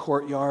looked with the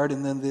courtyard,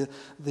 and then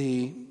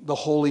the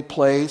holy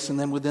place, and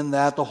then within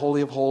that the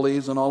Holy of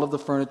Holies and all of the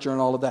furniture and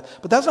all of that.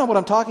 But that's not what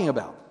I'm talking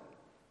about.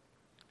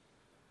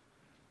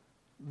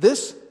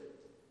 This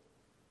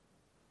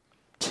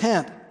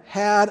tent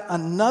had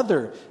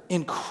another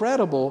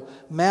incredible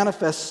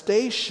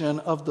manifestation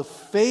of the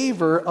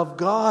favor of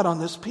God on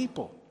this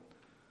people.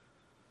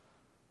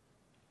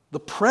 The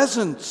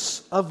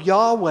presence of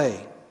Yahweh.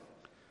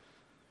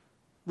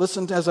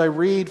 Listen as I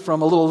read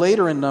from a little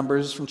later in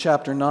Numbers from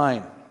chapter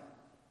 9.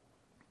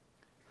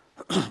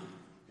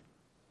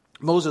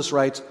 Moses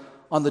writes,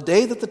 "On the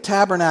day that the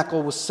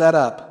tabernacle was set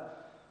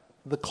up,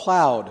 the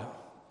cloud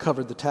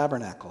covered the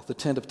tabernacle, the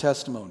tent of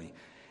testimony.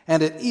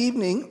 And at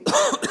evening,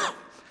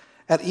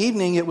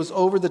 it was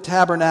over the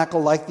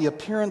tabernacle like the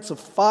appearance of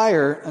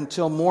fire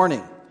until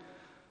morning.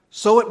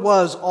 So it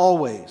was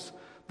always.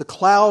 The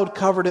cloud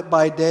covered it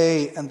by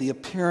day, and the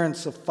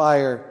appearance of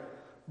fire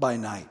by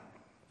night."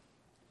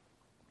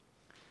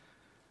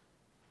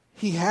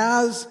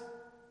 God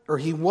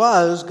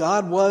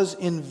was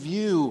in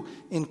view,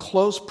 in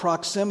close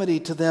proximity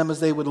to them as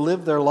they would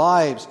live their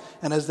lives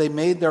and as they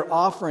made their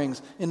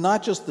offerings, in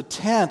not just the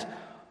tent,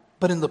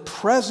 but in the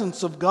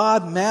presence of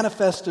God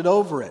manifested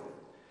over it,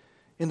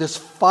 in this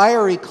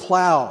fiery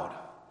cloud.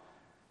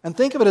 And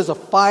think of it as a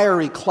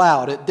fiery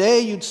cloud. At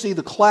day you'd see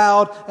the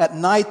cloud, at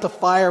night the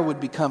fire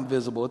would become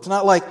visible. It's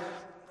not like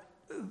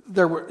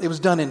it was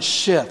done in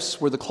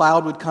shifts where the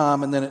cloud would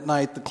come and then at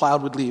night the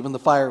cloud would leave and the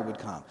fire would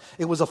come.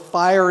 It was a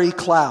fiery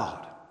cloud.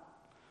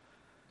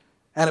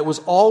 And it was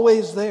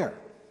always there.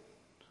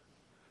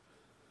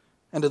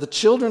 And to the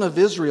children of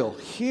Israel,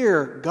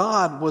 here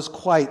God was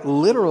quite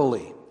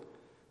literally,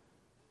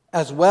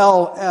 as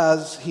well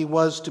as He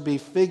was to be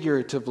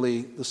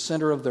figuratively, the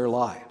center of their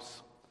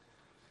lives.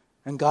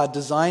 And God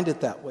designed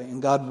it that way,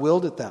 and God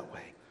willed it that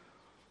way.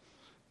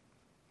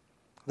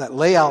 That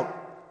layout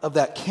of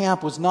that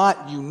camp was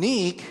not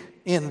unique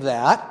in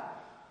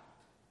that.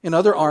 In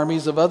other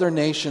armies of other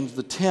nations,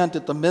 the tent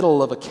at the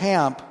middle of a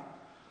camp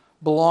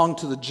belonged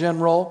to the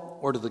general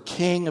or to the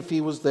king if he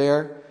was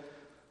there.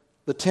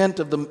 The tent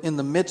in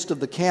the midst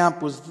of the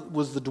camp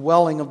was the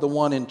dwelling of the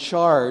one in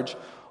charge.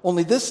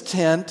 Only this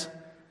tent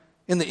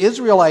in the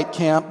Israelite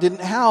camp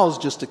didn't house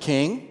just a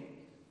king.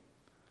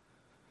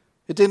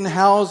 It didn't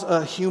house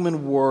a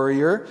human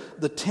warrior.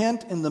 The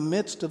tent in the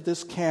midst of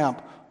this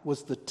camp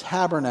was the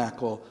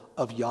tabernacle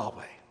of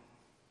Yahweh.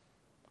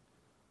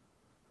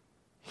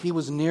 He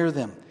was near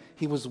them.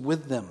 He was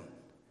with them.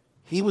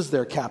 He was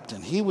their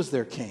captain. He was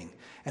their king.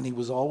 And He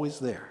was always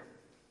there.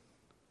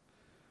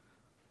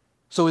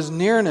 So His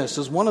nearness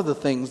is one of the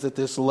things that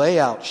this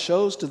layout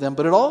shows to them,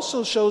 but it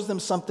also shows them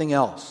something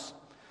else.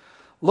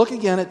 Look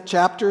again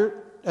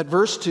at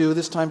verse 2,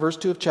 this time verse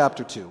 2 of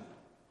chapter 2.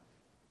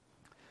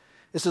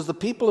 It says, "The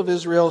people of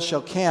Israel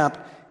shall camp,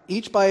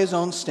 each by his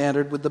own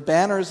standard, with the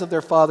banners of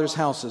their fathers'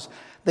 houses.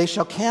 They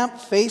shall camp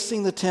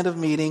facing the tent of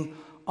meeting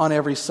on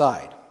every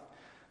side."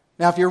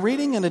 Now, if you're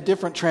reading in a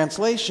different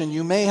translation,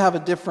 you may have a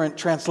different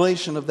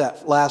translation of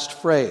that last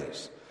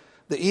phrase.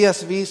 The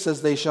ESV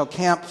says they shall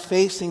camp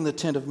facing the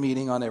tent of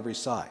meeting on every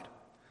side.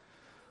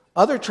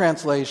 Other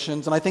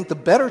translations, and I think the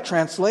better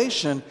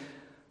translation,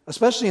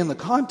 especially in the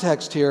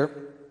context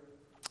here,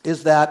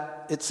 is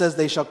that it says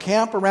they shall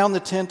camp around the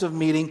tent of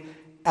meeting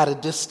at a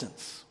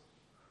distance,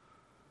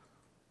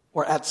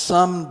 or at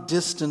some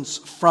distance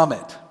from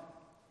it.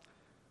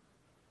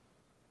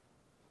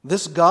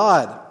 This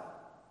God,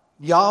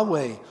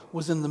 Yahweh,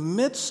 was in the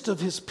midst of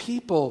His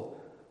people,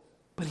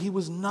 but He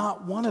was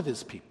not one of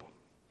His people.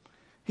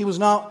 He was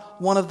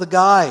not one of the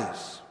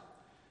guys.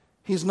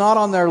 He's not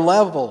on their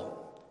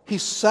level.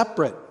 He's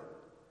separate.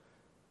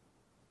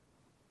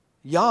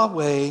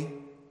 Yahweh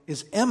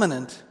is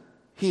immanent.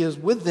 He is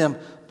with them,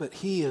 but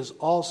He is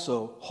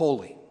also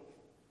holy.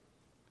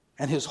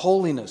 and his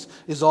holiness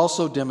is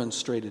also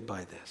demonstrated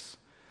by this.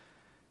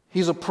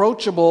 He's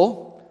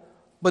approachable,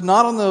 but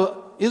not on the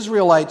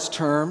Israelites'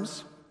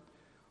 terms,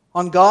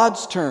 on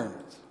God's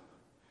terms.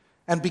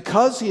 And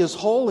because he is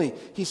holy,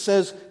 he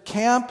says,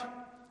 camp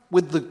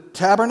with the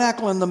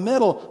tabernacle in the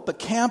middle, but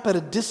camp at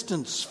a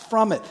distance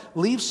from it.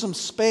 Leave some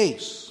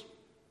space.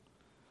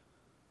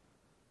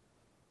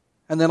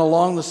 And then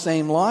along the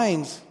same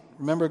lines,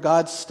 remember,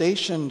 God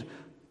stationed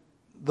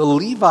the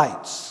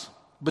Levites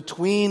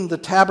between the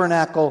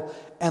tabernacle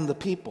and the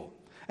people.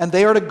 And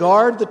they are to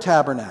guard the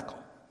tabernacle.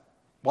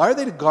 Why are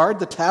they to guard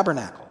the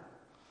tabernacle?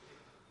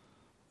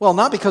 Well,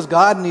 not because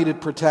God needed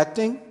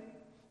protecting,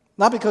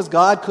 not because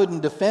God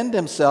couldn't defend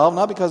himself,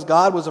 not because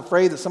God was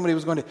afraid that somebody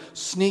was going to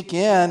sneak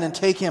in and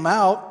take him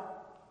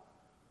out.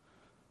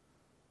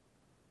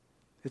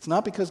 It's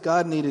not because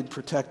God needed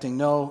protecting.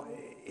 No,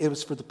 it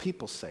was for the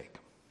people's sake.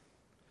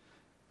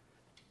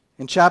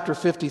 In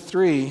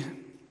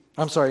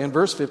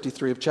verse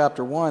 53 of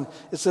chapter 1,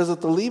 it says that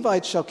the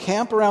Levites shall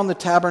camp around the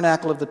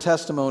tabernacle of the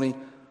testimony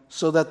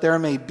so that there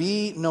may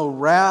be no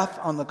wrath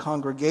on the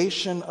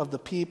congregation of the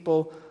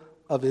people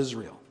of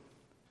Israel.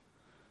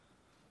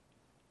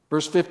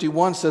 Verse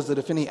 51 says that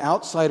if any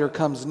outsider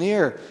comes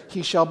near,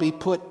 he shall be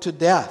put to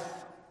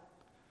death.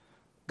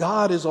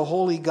 God is a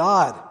holy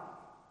God.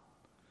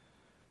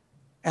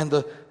 And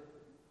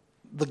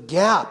the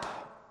gap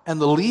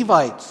and the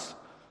Levites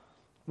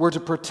were to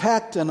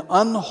protect an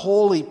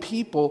unholy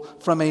people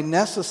from a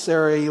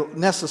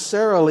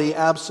necessarily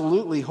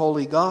absolutely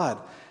holy God.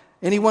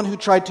 Anyone who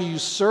tried to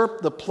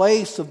usurp the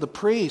place of the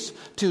priest,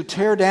 to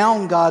tear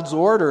down God's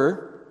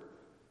order,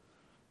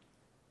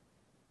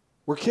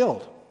 were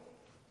killed.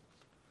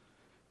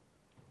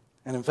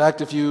 And in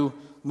fact, if you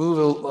move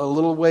a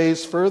little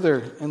ways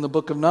further in the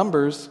book of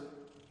Numbers,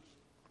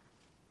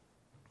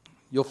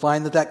 you'll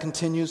find that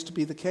continues to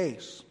be the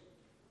case.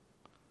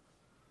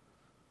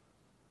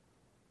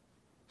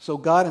 So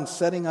God, in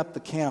setting up the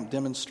camp,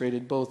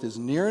 demonstrated both his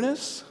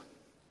nearness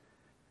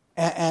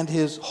and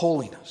his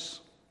holiness,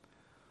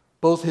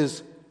 both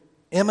his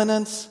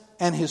immanence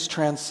and his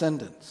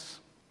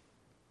transcendence.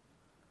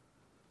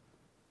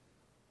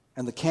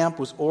 And the camp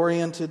was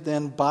oriented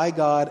then by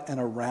God and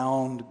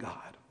around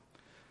God.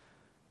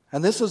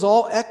 And this is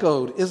all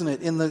echoed, isn't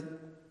it, in the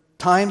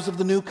times of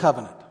the New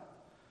Covenant,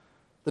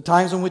 the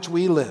times in which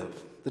we live,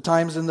 the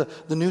times in the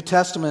New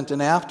Testament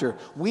and after.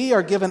 We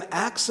are given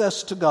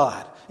access to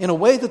God in a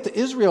way that the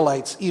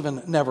Israelites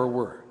even never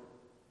were.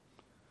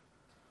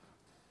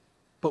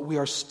 But we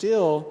are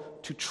still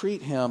to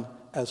treat him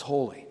as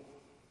holy,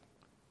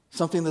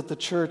 something that the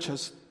church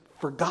has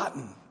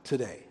forgotten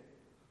today.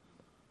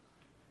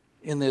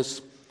 In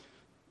this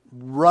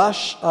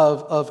rush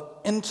of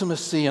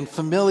intimacy and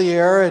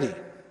familiarity,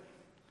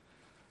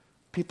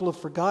 people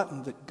have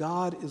forgotten that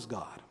God is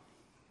God,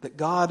 that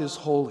God is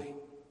holy.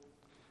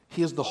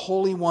 He is the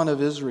Holy One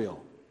of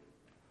Israel.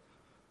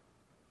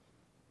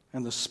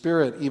 And the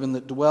Spirit, even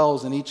that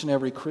dwells in each and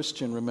every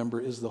Christian,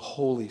 remember, is the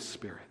Holy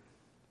Spirit.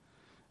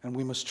 And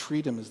we must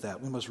treat him as that.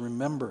 We must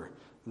remember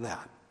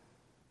that.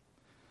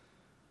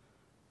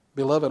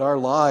 Beloved, our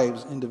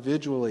lives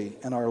individually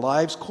and our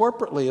lives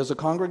corporately as a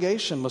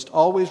congregation must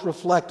always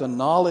reflect a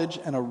knowledge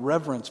and a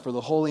reverence for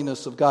the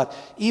holiness of God,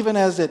 even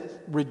as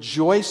it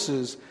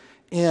rejoices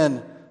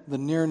in the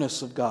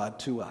nearness of God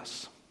to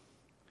us,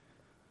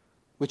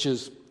 which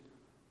is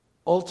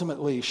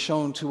ultimately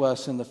shown to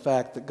us in the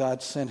fact that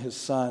God sent his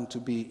Son to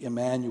be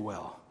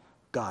Emmanuel,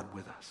 God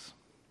with us.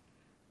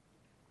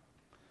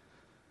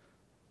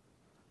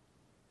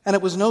 And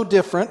it was no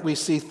different, we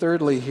see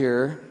thirdly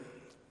here,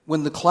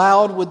 when the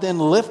cloud would then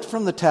lift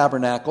from the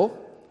tabernacle,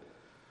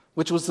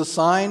 which was the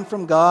sign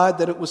from God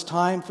that it was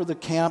time for the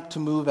camp to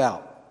move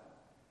out.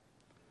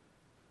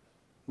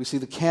 We see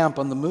the camp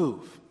on the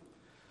move.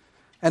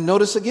 And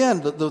notice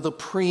again the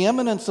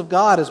preeminence of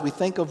God as we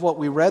think of what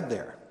we read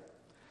there.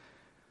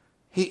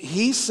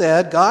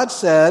 God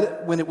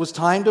said when it was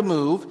time to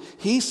move.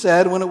 He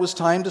said when it was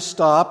time to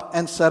stop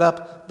and set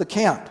up the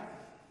camp.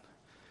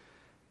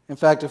 In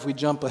fact, if we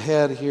jump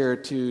ahead here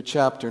to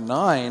chapter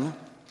 9,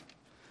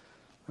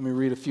 let me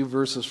read a few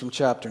verses from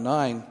chapter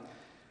 9.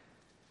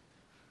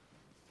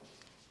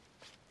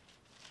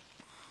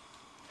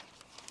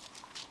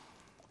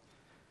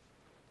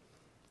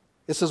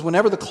 It says,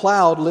 whenever the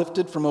cloud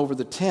lifted from over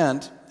the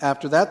tent,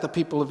 after that the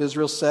people of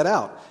Israel set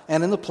out.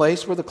 And in the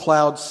place where the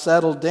cloud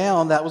settled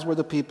down, that was where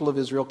the people of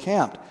Israel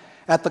camped.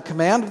 At the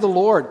command of the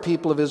Lord,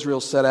 people of Israel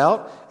set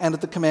out, and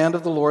at the command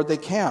of the Lord they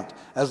camped.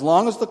 As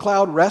long as the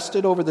cloud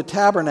rested over the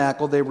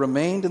tabernacle, they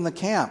remained in the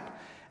camp.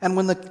 And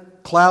when the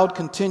cloud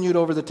continued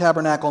over the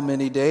tabernacle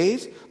many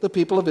days, the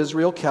people of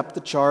Israel kept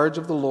the charge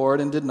of the Lord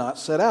and did not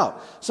set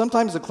out.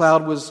 Sometimes the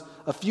cloud was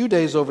a few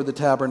days over the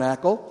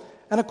tabernacle,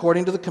 and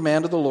according to the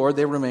command of the Lord,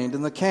 they remained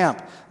in the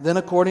camp. Then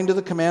according to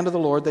the command of the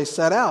Lord, they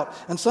set out.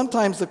 And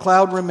sometimes the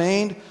cloud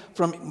remained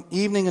from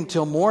evening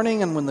until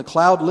morning, and when the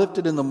cloud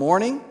lifted in the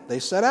morning, they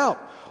set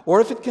out. Or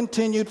if it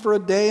continued for a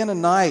day and a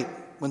night,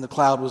 when the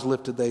cloud was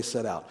lifted, they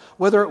set out.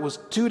 Whether it was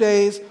 2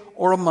 days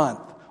or a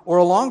month, or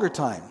a longer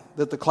time,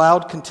 that the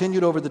cloud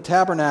continued over the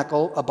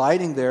tabernacle,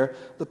 abiding there,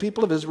 the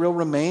people of Israel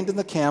remained in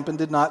the camp and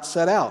did not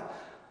set out.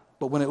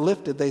 But when it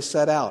lifted, they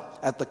set out.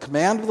 At the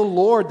command of the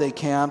Lord they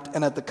camped,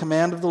 and at the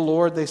command of the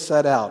Lord they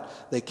set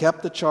out. They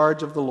kept the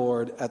charge of the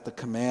Lord at the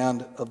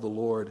command of the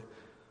Lord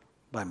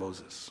by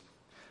Moses.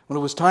 When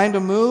it was time to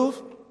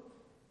move,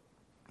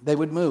 they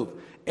would move.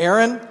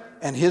 Aaron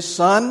and his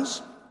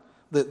sons,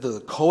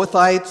 the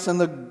Kohathites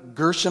and the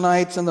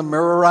Gershonites and the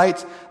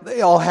Merarites,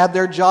 they all had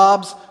their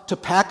jobs to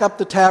pack up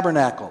the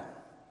tabernacle.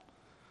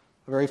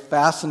 A very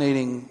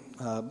fascinating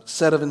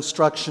set of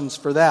instructions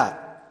for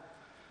that.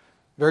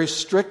 Very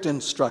strict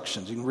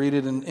instructions. You can read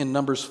it in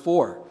Numbers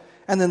 4.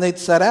 And then they'd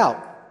set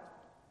out.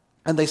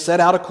 And they set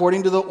out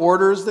according to the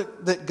orders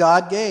that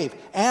God gave.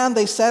 And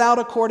they set out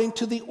according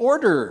to the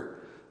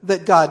order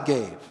that God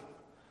gave.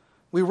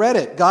 We read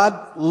it.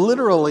 God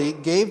literally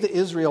gave the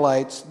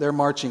Israelites their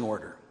marching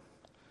order.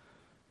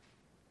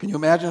 Can you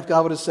imagine if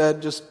God would have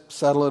said, just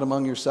settle it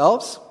among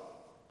yourselves?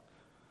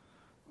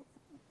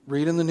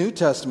 Read in the New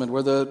Testament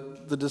where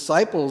the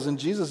disciples in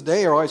Jesus'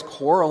 day are always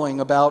quarreling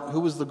about who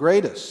was the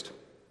greatest.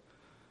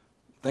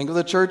 Think of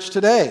the church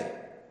today,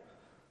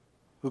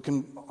 who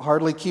can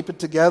hardly keep it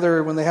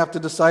together when they have to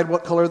decide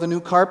what color the new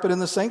carpet in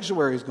the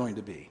sanctuary is going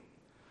to be.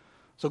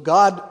 So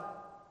God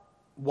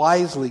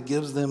wisely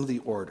gives them the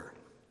order.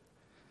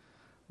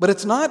 But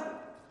it's not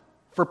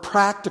for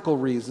practical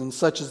reasons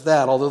such as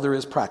that, although there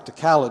is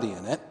practicality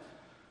in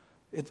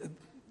it.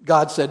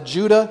 God said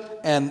Judah,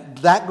 and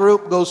that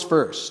group goes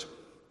first.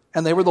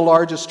 And they were the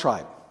largest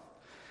tribe.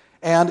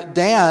 And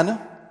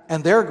Dan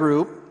and their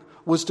group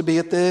was to be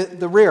at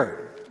the rear.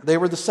 They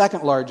were the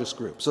second largest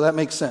group, so that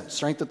makes sense.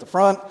 Strength at the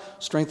front,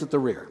 strength at the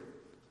rear.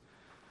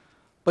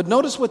 But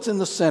notice what's in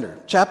the center.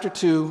 Chapter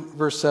 2,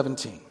 verse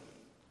 17.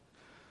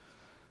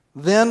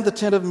 Then the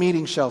tent of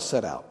meeting shall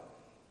set out,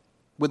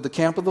 with the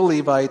camp of the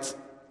Levites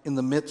in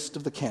the midst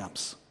of the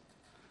camps.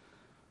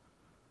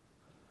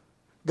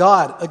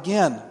 God,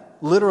 again,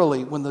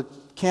 literally, when the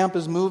camp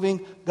is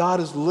moving, God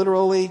is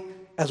literally,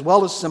 as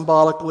well as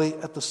symbolically,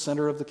 at the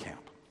center of the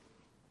camp.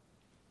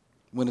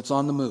 When it's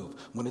on the move,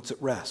 when it's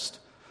at rest.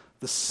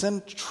 The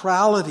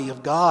centrality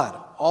of God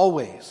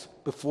always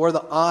before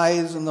the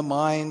eyes and the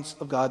minds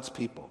of God's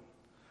people.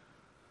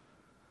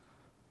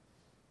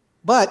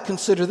 But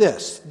consider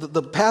this.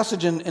 The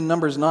passage in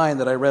Numbers 9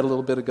 that I read a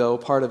little bit ago,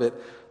 part of it,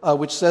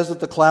 which says that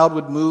the cloud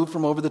would move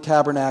from over the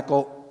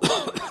tabernacle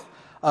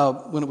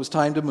when it was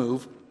time to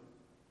move,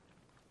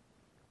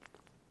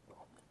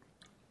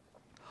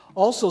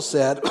 also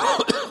said,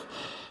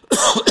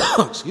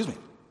 excuse me,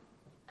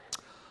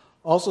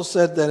 also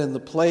said that in the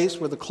place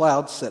where the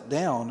cloud set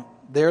down,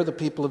 there the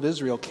people of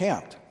Israel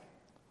camped.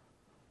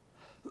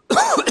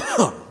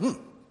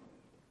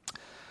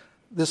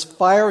 This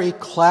fiery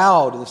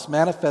cloud, this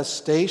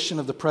manifestation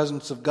of the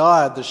presence of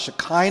God, the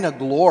Shekinah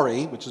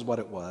glory, which is what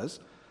it was,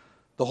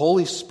 the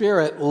Holy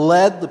Spirit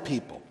led the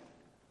people.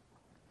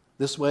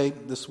 This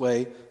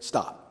way,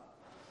 stop.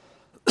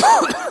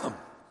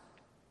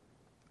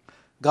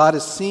 God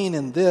is seen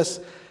in this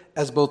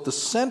as both the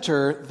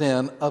center,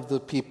 then, of the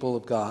people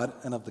of God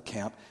and of the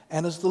camp,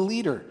 and as the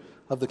leader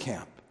of the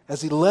camp,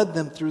 as he led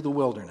them through the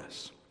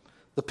wilderness.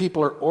 The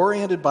people are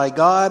oriented by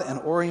God and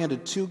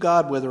oriented to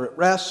God, whether at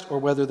rest or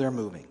whether they're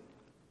moving.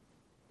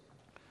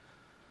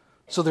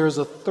 So there is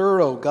a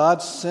thorough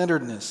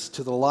God-centeredness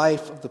to the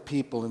life of the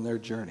people in their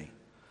journey.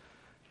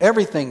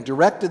 Everything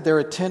directed their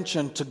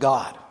attention to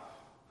God,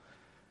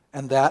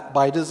 and that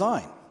by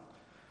design.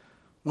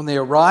 When they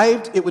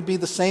arrived, it would be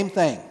the same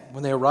thing.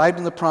 When they arrived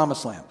in the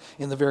Promised Land,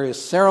 in the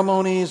various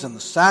ceremonies and the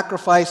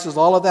sacrifices,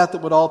 all of that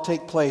would all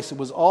take place, it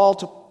was all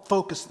to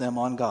focus them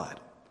on God.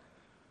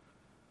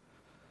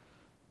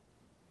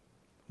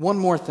 One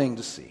more thing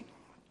to see.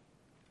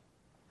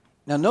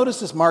 Now notice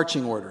this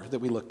marching order that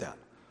we looked at.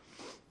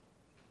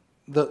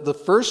 The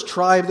first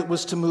tribe that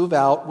was to move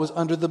out was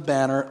under the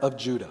banner of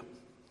Judah.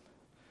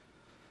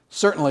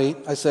 Certainly,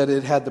 I said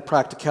it had the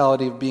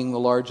practicality of being the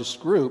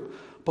largest group,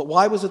 but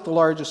why was it the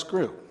largest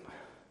group?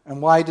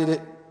 And why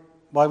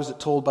was it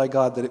told by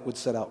God that it would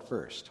set out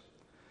first?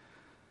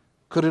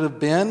 Could it have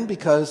been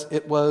because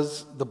it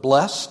was the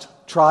blessed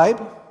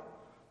tribe?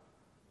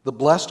 The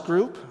blessed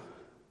group?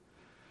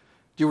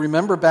 Do you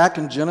remember back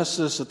in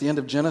Genesis, at the end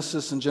of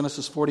Genesis, in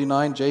Genesis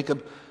 49,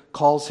 Jacob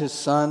calls his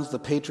sons, the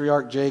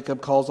patriarch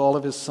Jacob calls all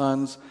of his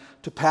sons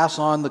to pass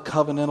on the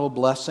covenantal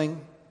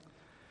blessing.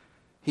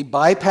 He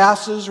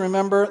bypasses,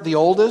 remember, the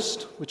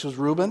oldest, which was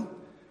Reuben.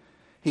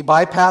 He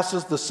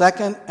bypasses the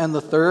second and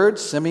the third,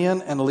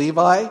 Simeon and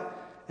Levi,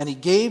 and he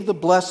gave the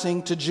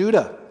blessing to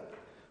Judah.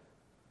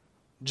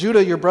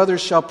 Judah, your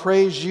brothers shall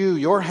praise you.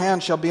 Your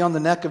hand shall be on the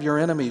neck of your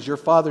enemies. Your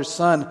father's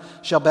son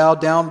shall bow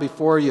down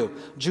before you.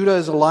 Judah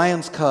is a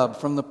lion's cub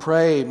from the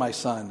prey, my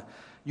son.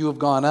 You have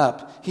gone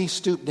up. He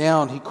stooped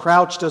down. He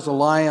crouched as a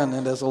lion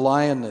and as a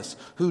lioness.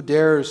 Who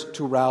dares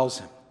to rouse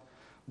him?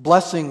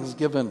 Blessings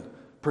given,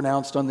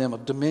 pronounced on them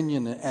of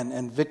dominion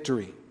and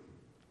victory.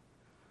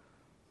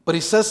 But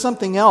he says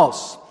something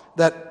else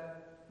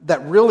that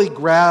that really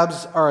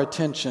grabs our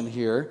attention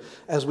here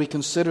as we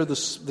consider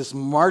this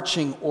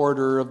marching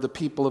order of the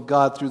people of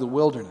God through the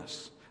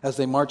wilderness as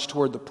they march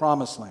toward the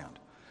promised land.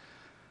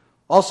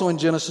 Also in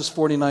Genesis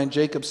 49,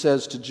 Jacob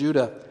says to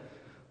Judah,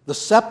 "The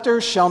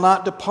scepter shall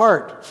not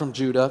depart from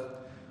Judah,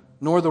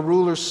 nor the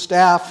ruler's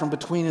staff from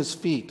between his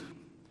feet,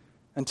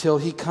 until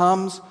he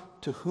comes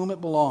to whom it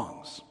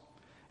belongs,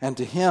 and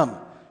to him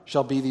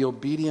shall be the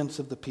obedience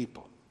of the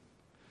people."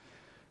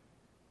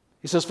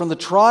 He says, from the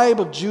tribe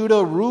of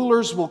Judah,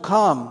 rulers will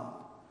come,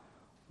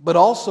 but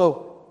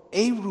also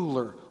a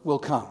ruler will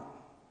come.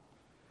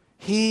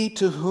 He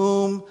to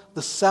whom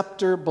the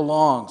scepter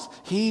belongs.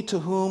 He to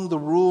whom the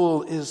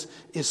rule is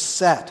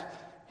set.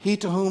 He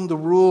to whom the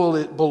rule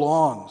it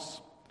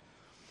belongs.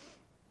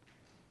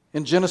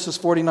 In Genesis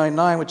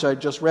 49:9, which I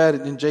just read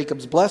in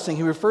Jacob's blessing,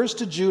 he refers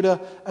to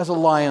Judah as a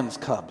lion's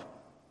cub.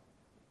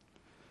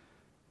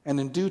 And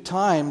in due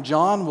time,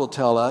 John will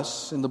tell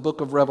us in the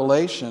book of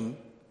Revelation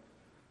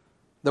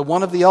that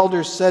one of the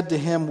elders said to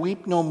him,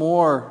 "Weep no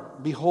more.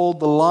 Behold,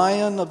 the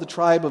Lion of the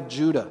tribe of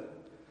Judah,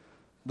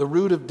 the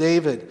Root of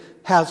David,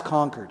 has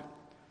conquered,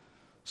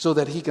 so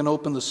that he can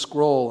open the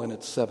scroll and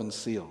its 7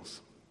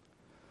 seals."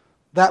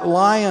 That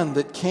lion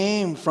that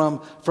came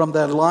from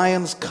that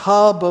lion's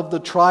cub of the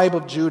tribe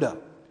of Judah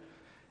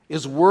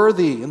is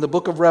worthy in the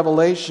book of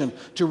Revelation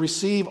to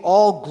receive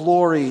all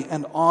glory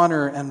and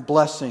honor and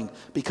blessing,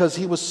 because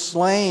he was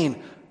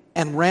slain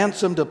and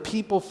ransomed a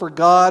people for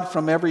God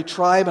from every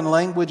tribe and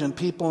language and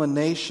people and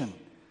nation.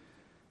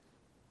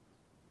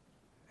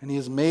 And he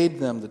has made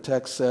them, the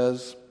text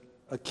says,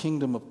 a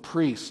kingdom of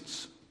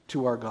priests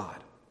to our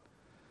God.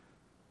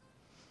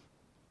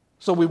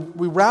 So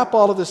we wrap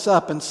all of this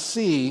up and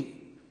see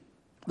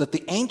that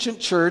the ancient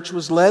church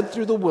was led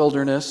through the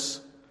wilderness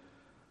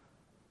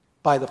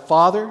by the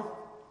Father,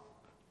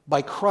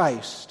 by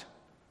Christ,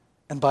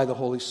 and by the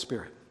Holy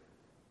Spirit,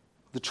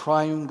 the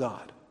triune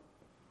God.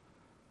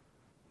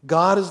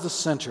 God is the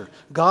center.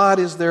 God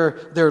is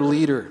their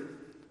leader.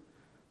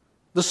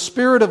 The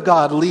Spirit of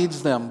God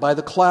leads them by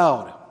the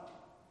cloud,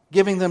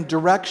 giving them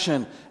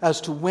direction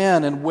as to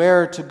when and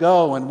where to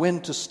go and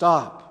when to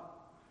stop.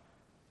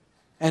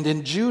 And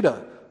in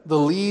Judah, the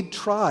lead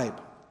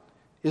tribe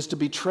is to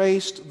be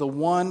traced the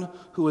one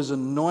who is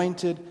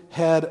anointed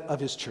head of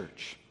his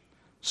church,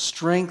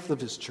 strength of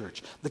his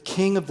church, the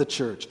king of the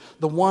church,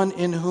 the one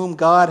in whom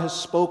God has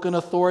spoken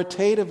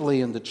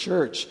authoritatively in the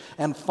church,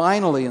 and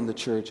finally in the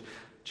church,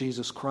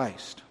 Jesus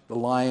Christ, the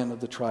Lion of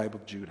the tribe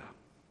of Judah.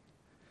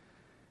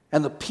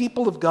 And the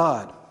people of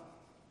God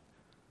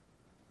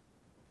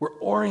were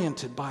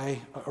oriented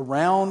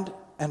around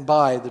and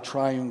by the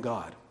triune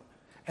God,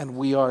 and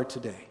we are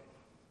today.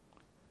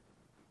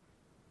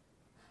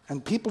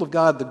 And people of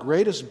God, the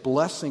greatest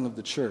blessing of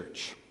the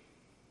church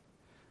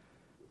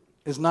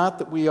is not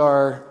that we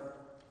are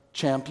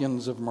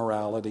champions of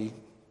morality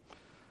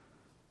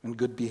and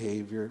good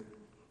behavior,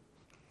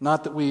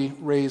 not that we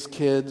raise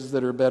kids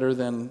that are better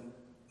than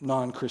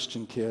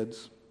non-Christian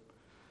kids.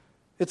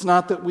 It's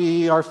not that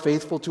we are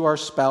faithful to our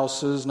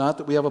spouses, not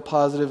that we have a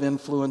positive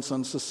influence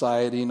on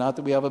society, not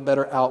that we have a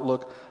better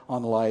outlook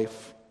on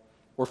life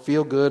or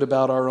feel good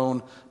about our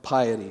own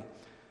piety.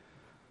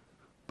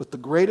 But the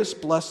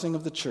greatest blessing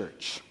of the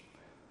church,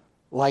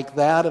 like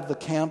that of the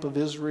camp of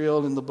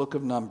Israel in the book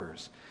of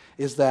Numbers,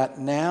 is that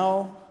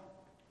now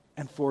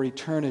and for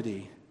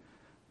eternity,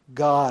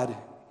 God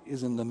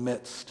is in the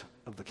midst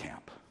of the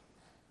camp.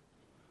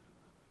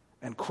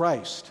 And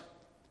Christ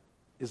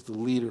is the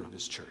leader of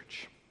his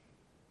church.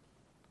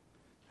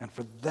 And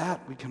for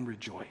that we can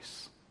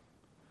rejoice.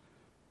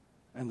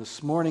 And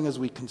this morning, as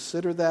we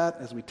consider that,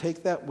 as we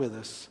take that with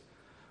us,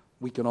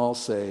 we can all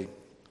say,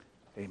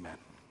 Amen.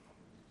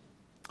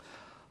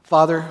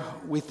 Father,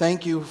 we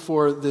thank you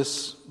for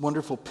this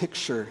wonderful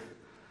picture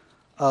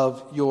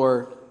of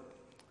your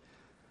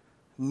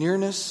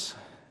nearness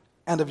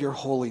and of your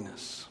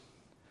holiness,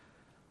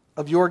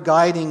 of your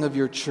guiding of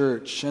your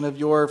church, and of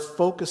your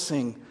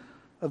focusing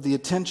of the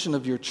attention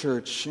of your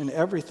church in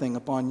everything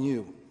upon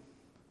you.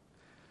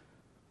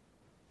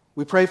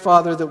 We pray,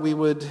 Father, that we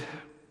would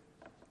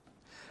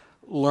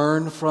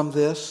learn from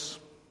this.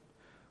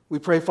 We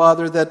pray,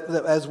 Father, that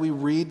as we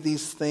read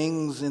these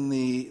things in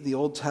the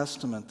Old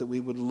Testament, that we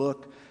would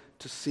look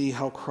to see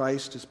how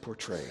Christ is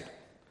portrayed,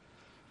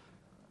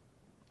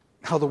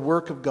 how the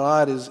work of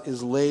God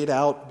is laid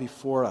out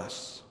before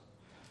us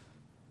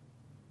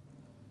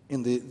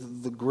in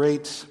the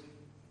great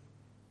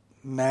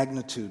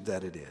magnitude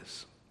that it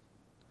is.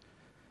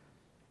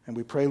 And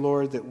we pray,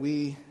 Lord, that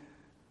we,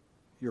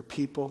 your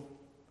people,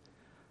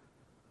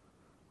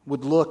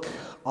 would look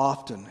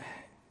often,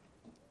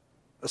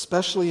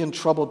 especially in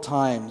troubled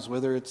times,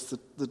 whether it's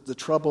the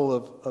trouble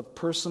of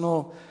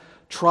personal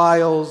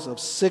trials, of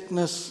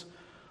sickness,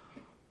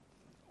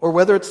 or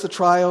whether it's the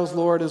trials,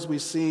 Lord, as we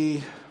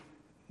see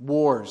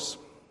wars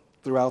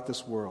throughout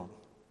this world.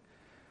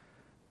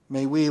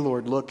 May we,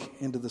 Lord, look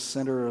into the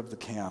center of the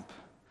camp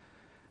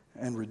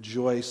and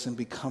rejoice and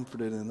be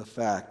comforted in the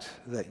fact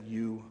that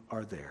you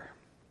are there,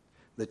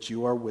 that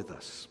you are with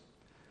us,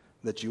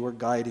 that you are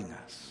guiding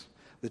us,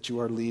 that you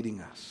are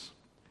leading us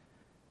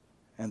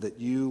and that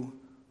you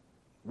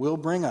will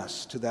bring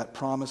us to that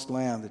promised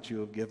land that you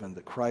have given,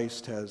 that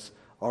Christ has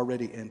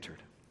already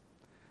entered.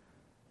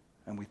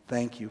 And we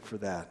thank you for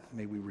that.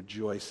 May we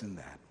rejoice in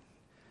that.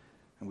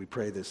 And we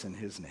pray this in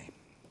his name.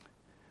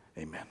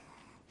 Amen.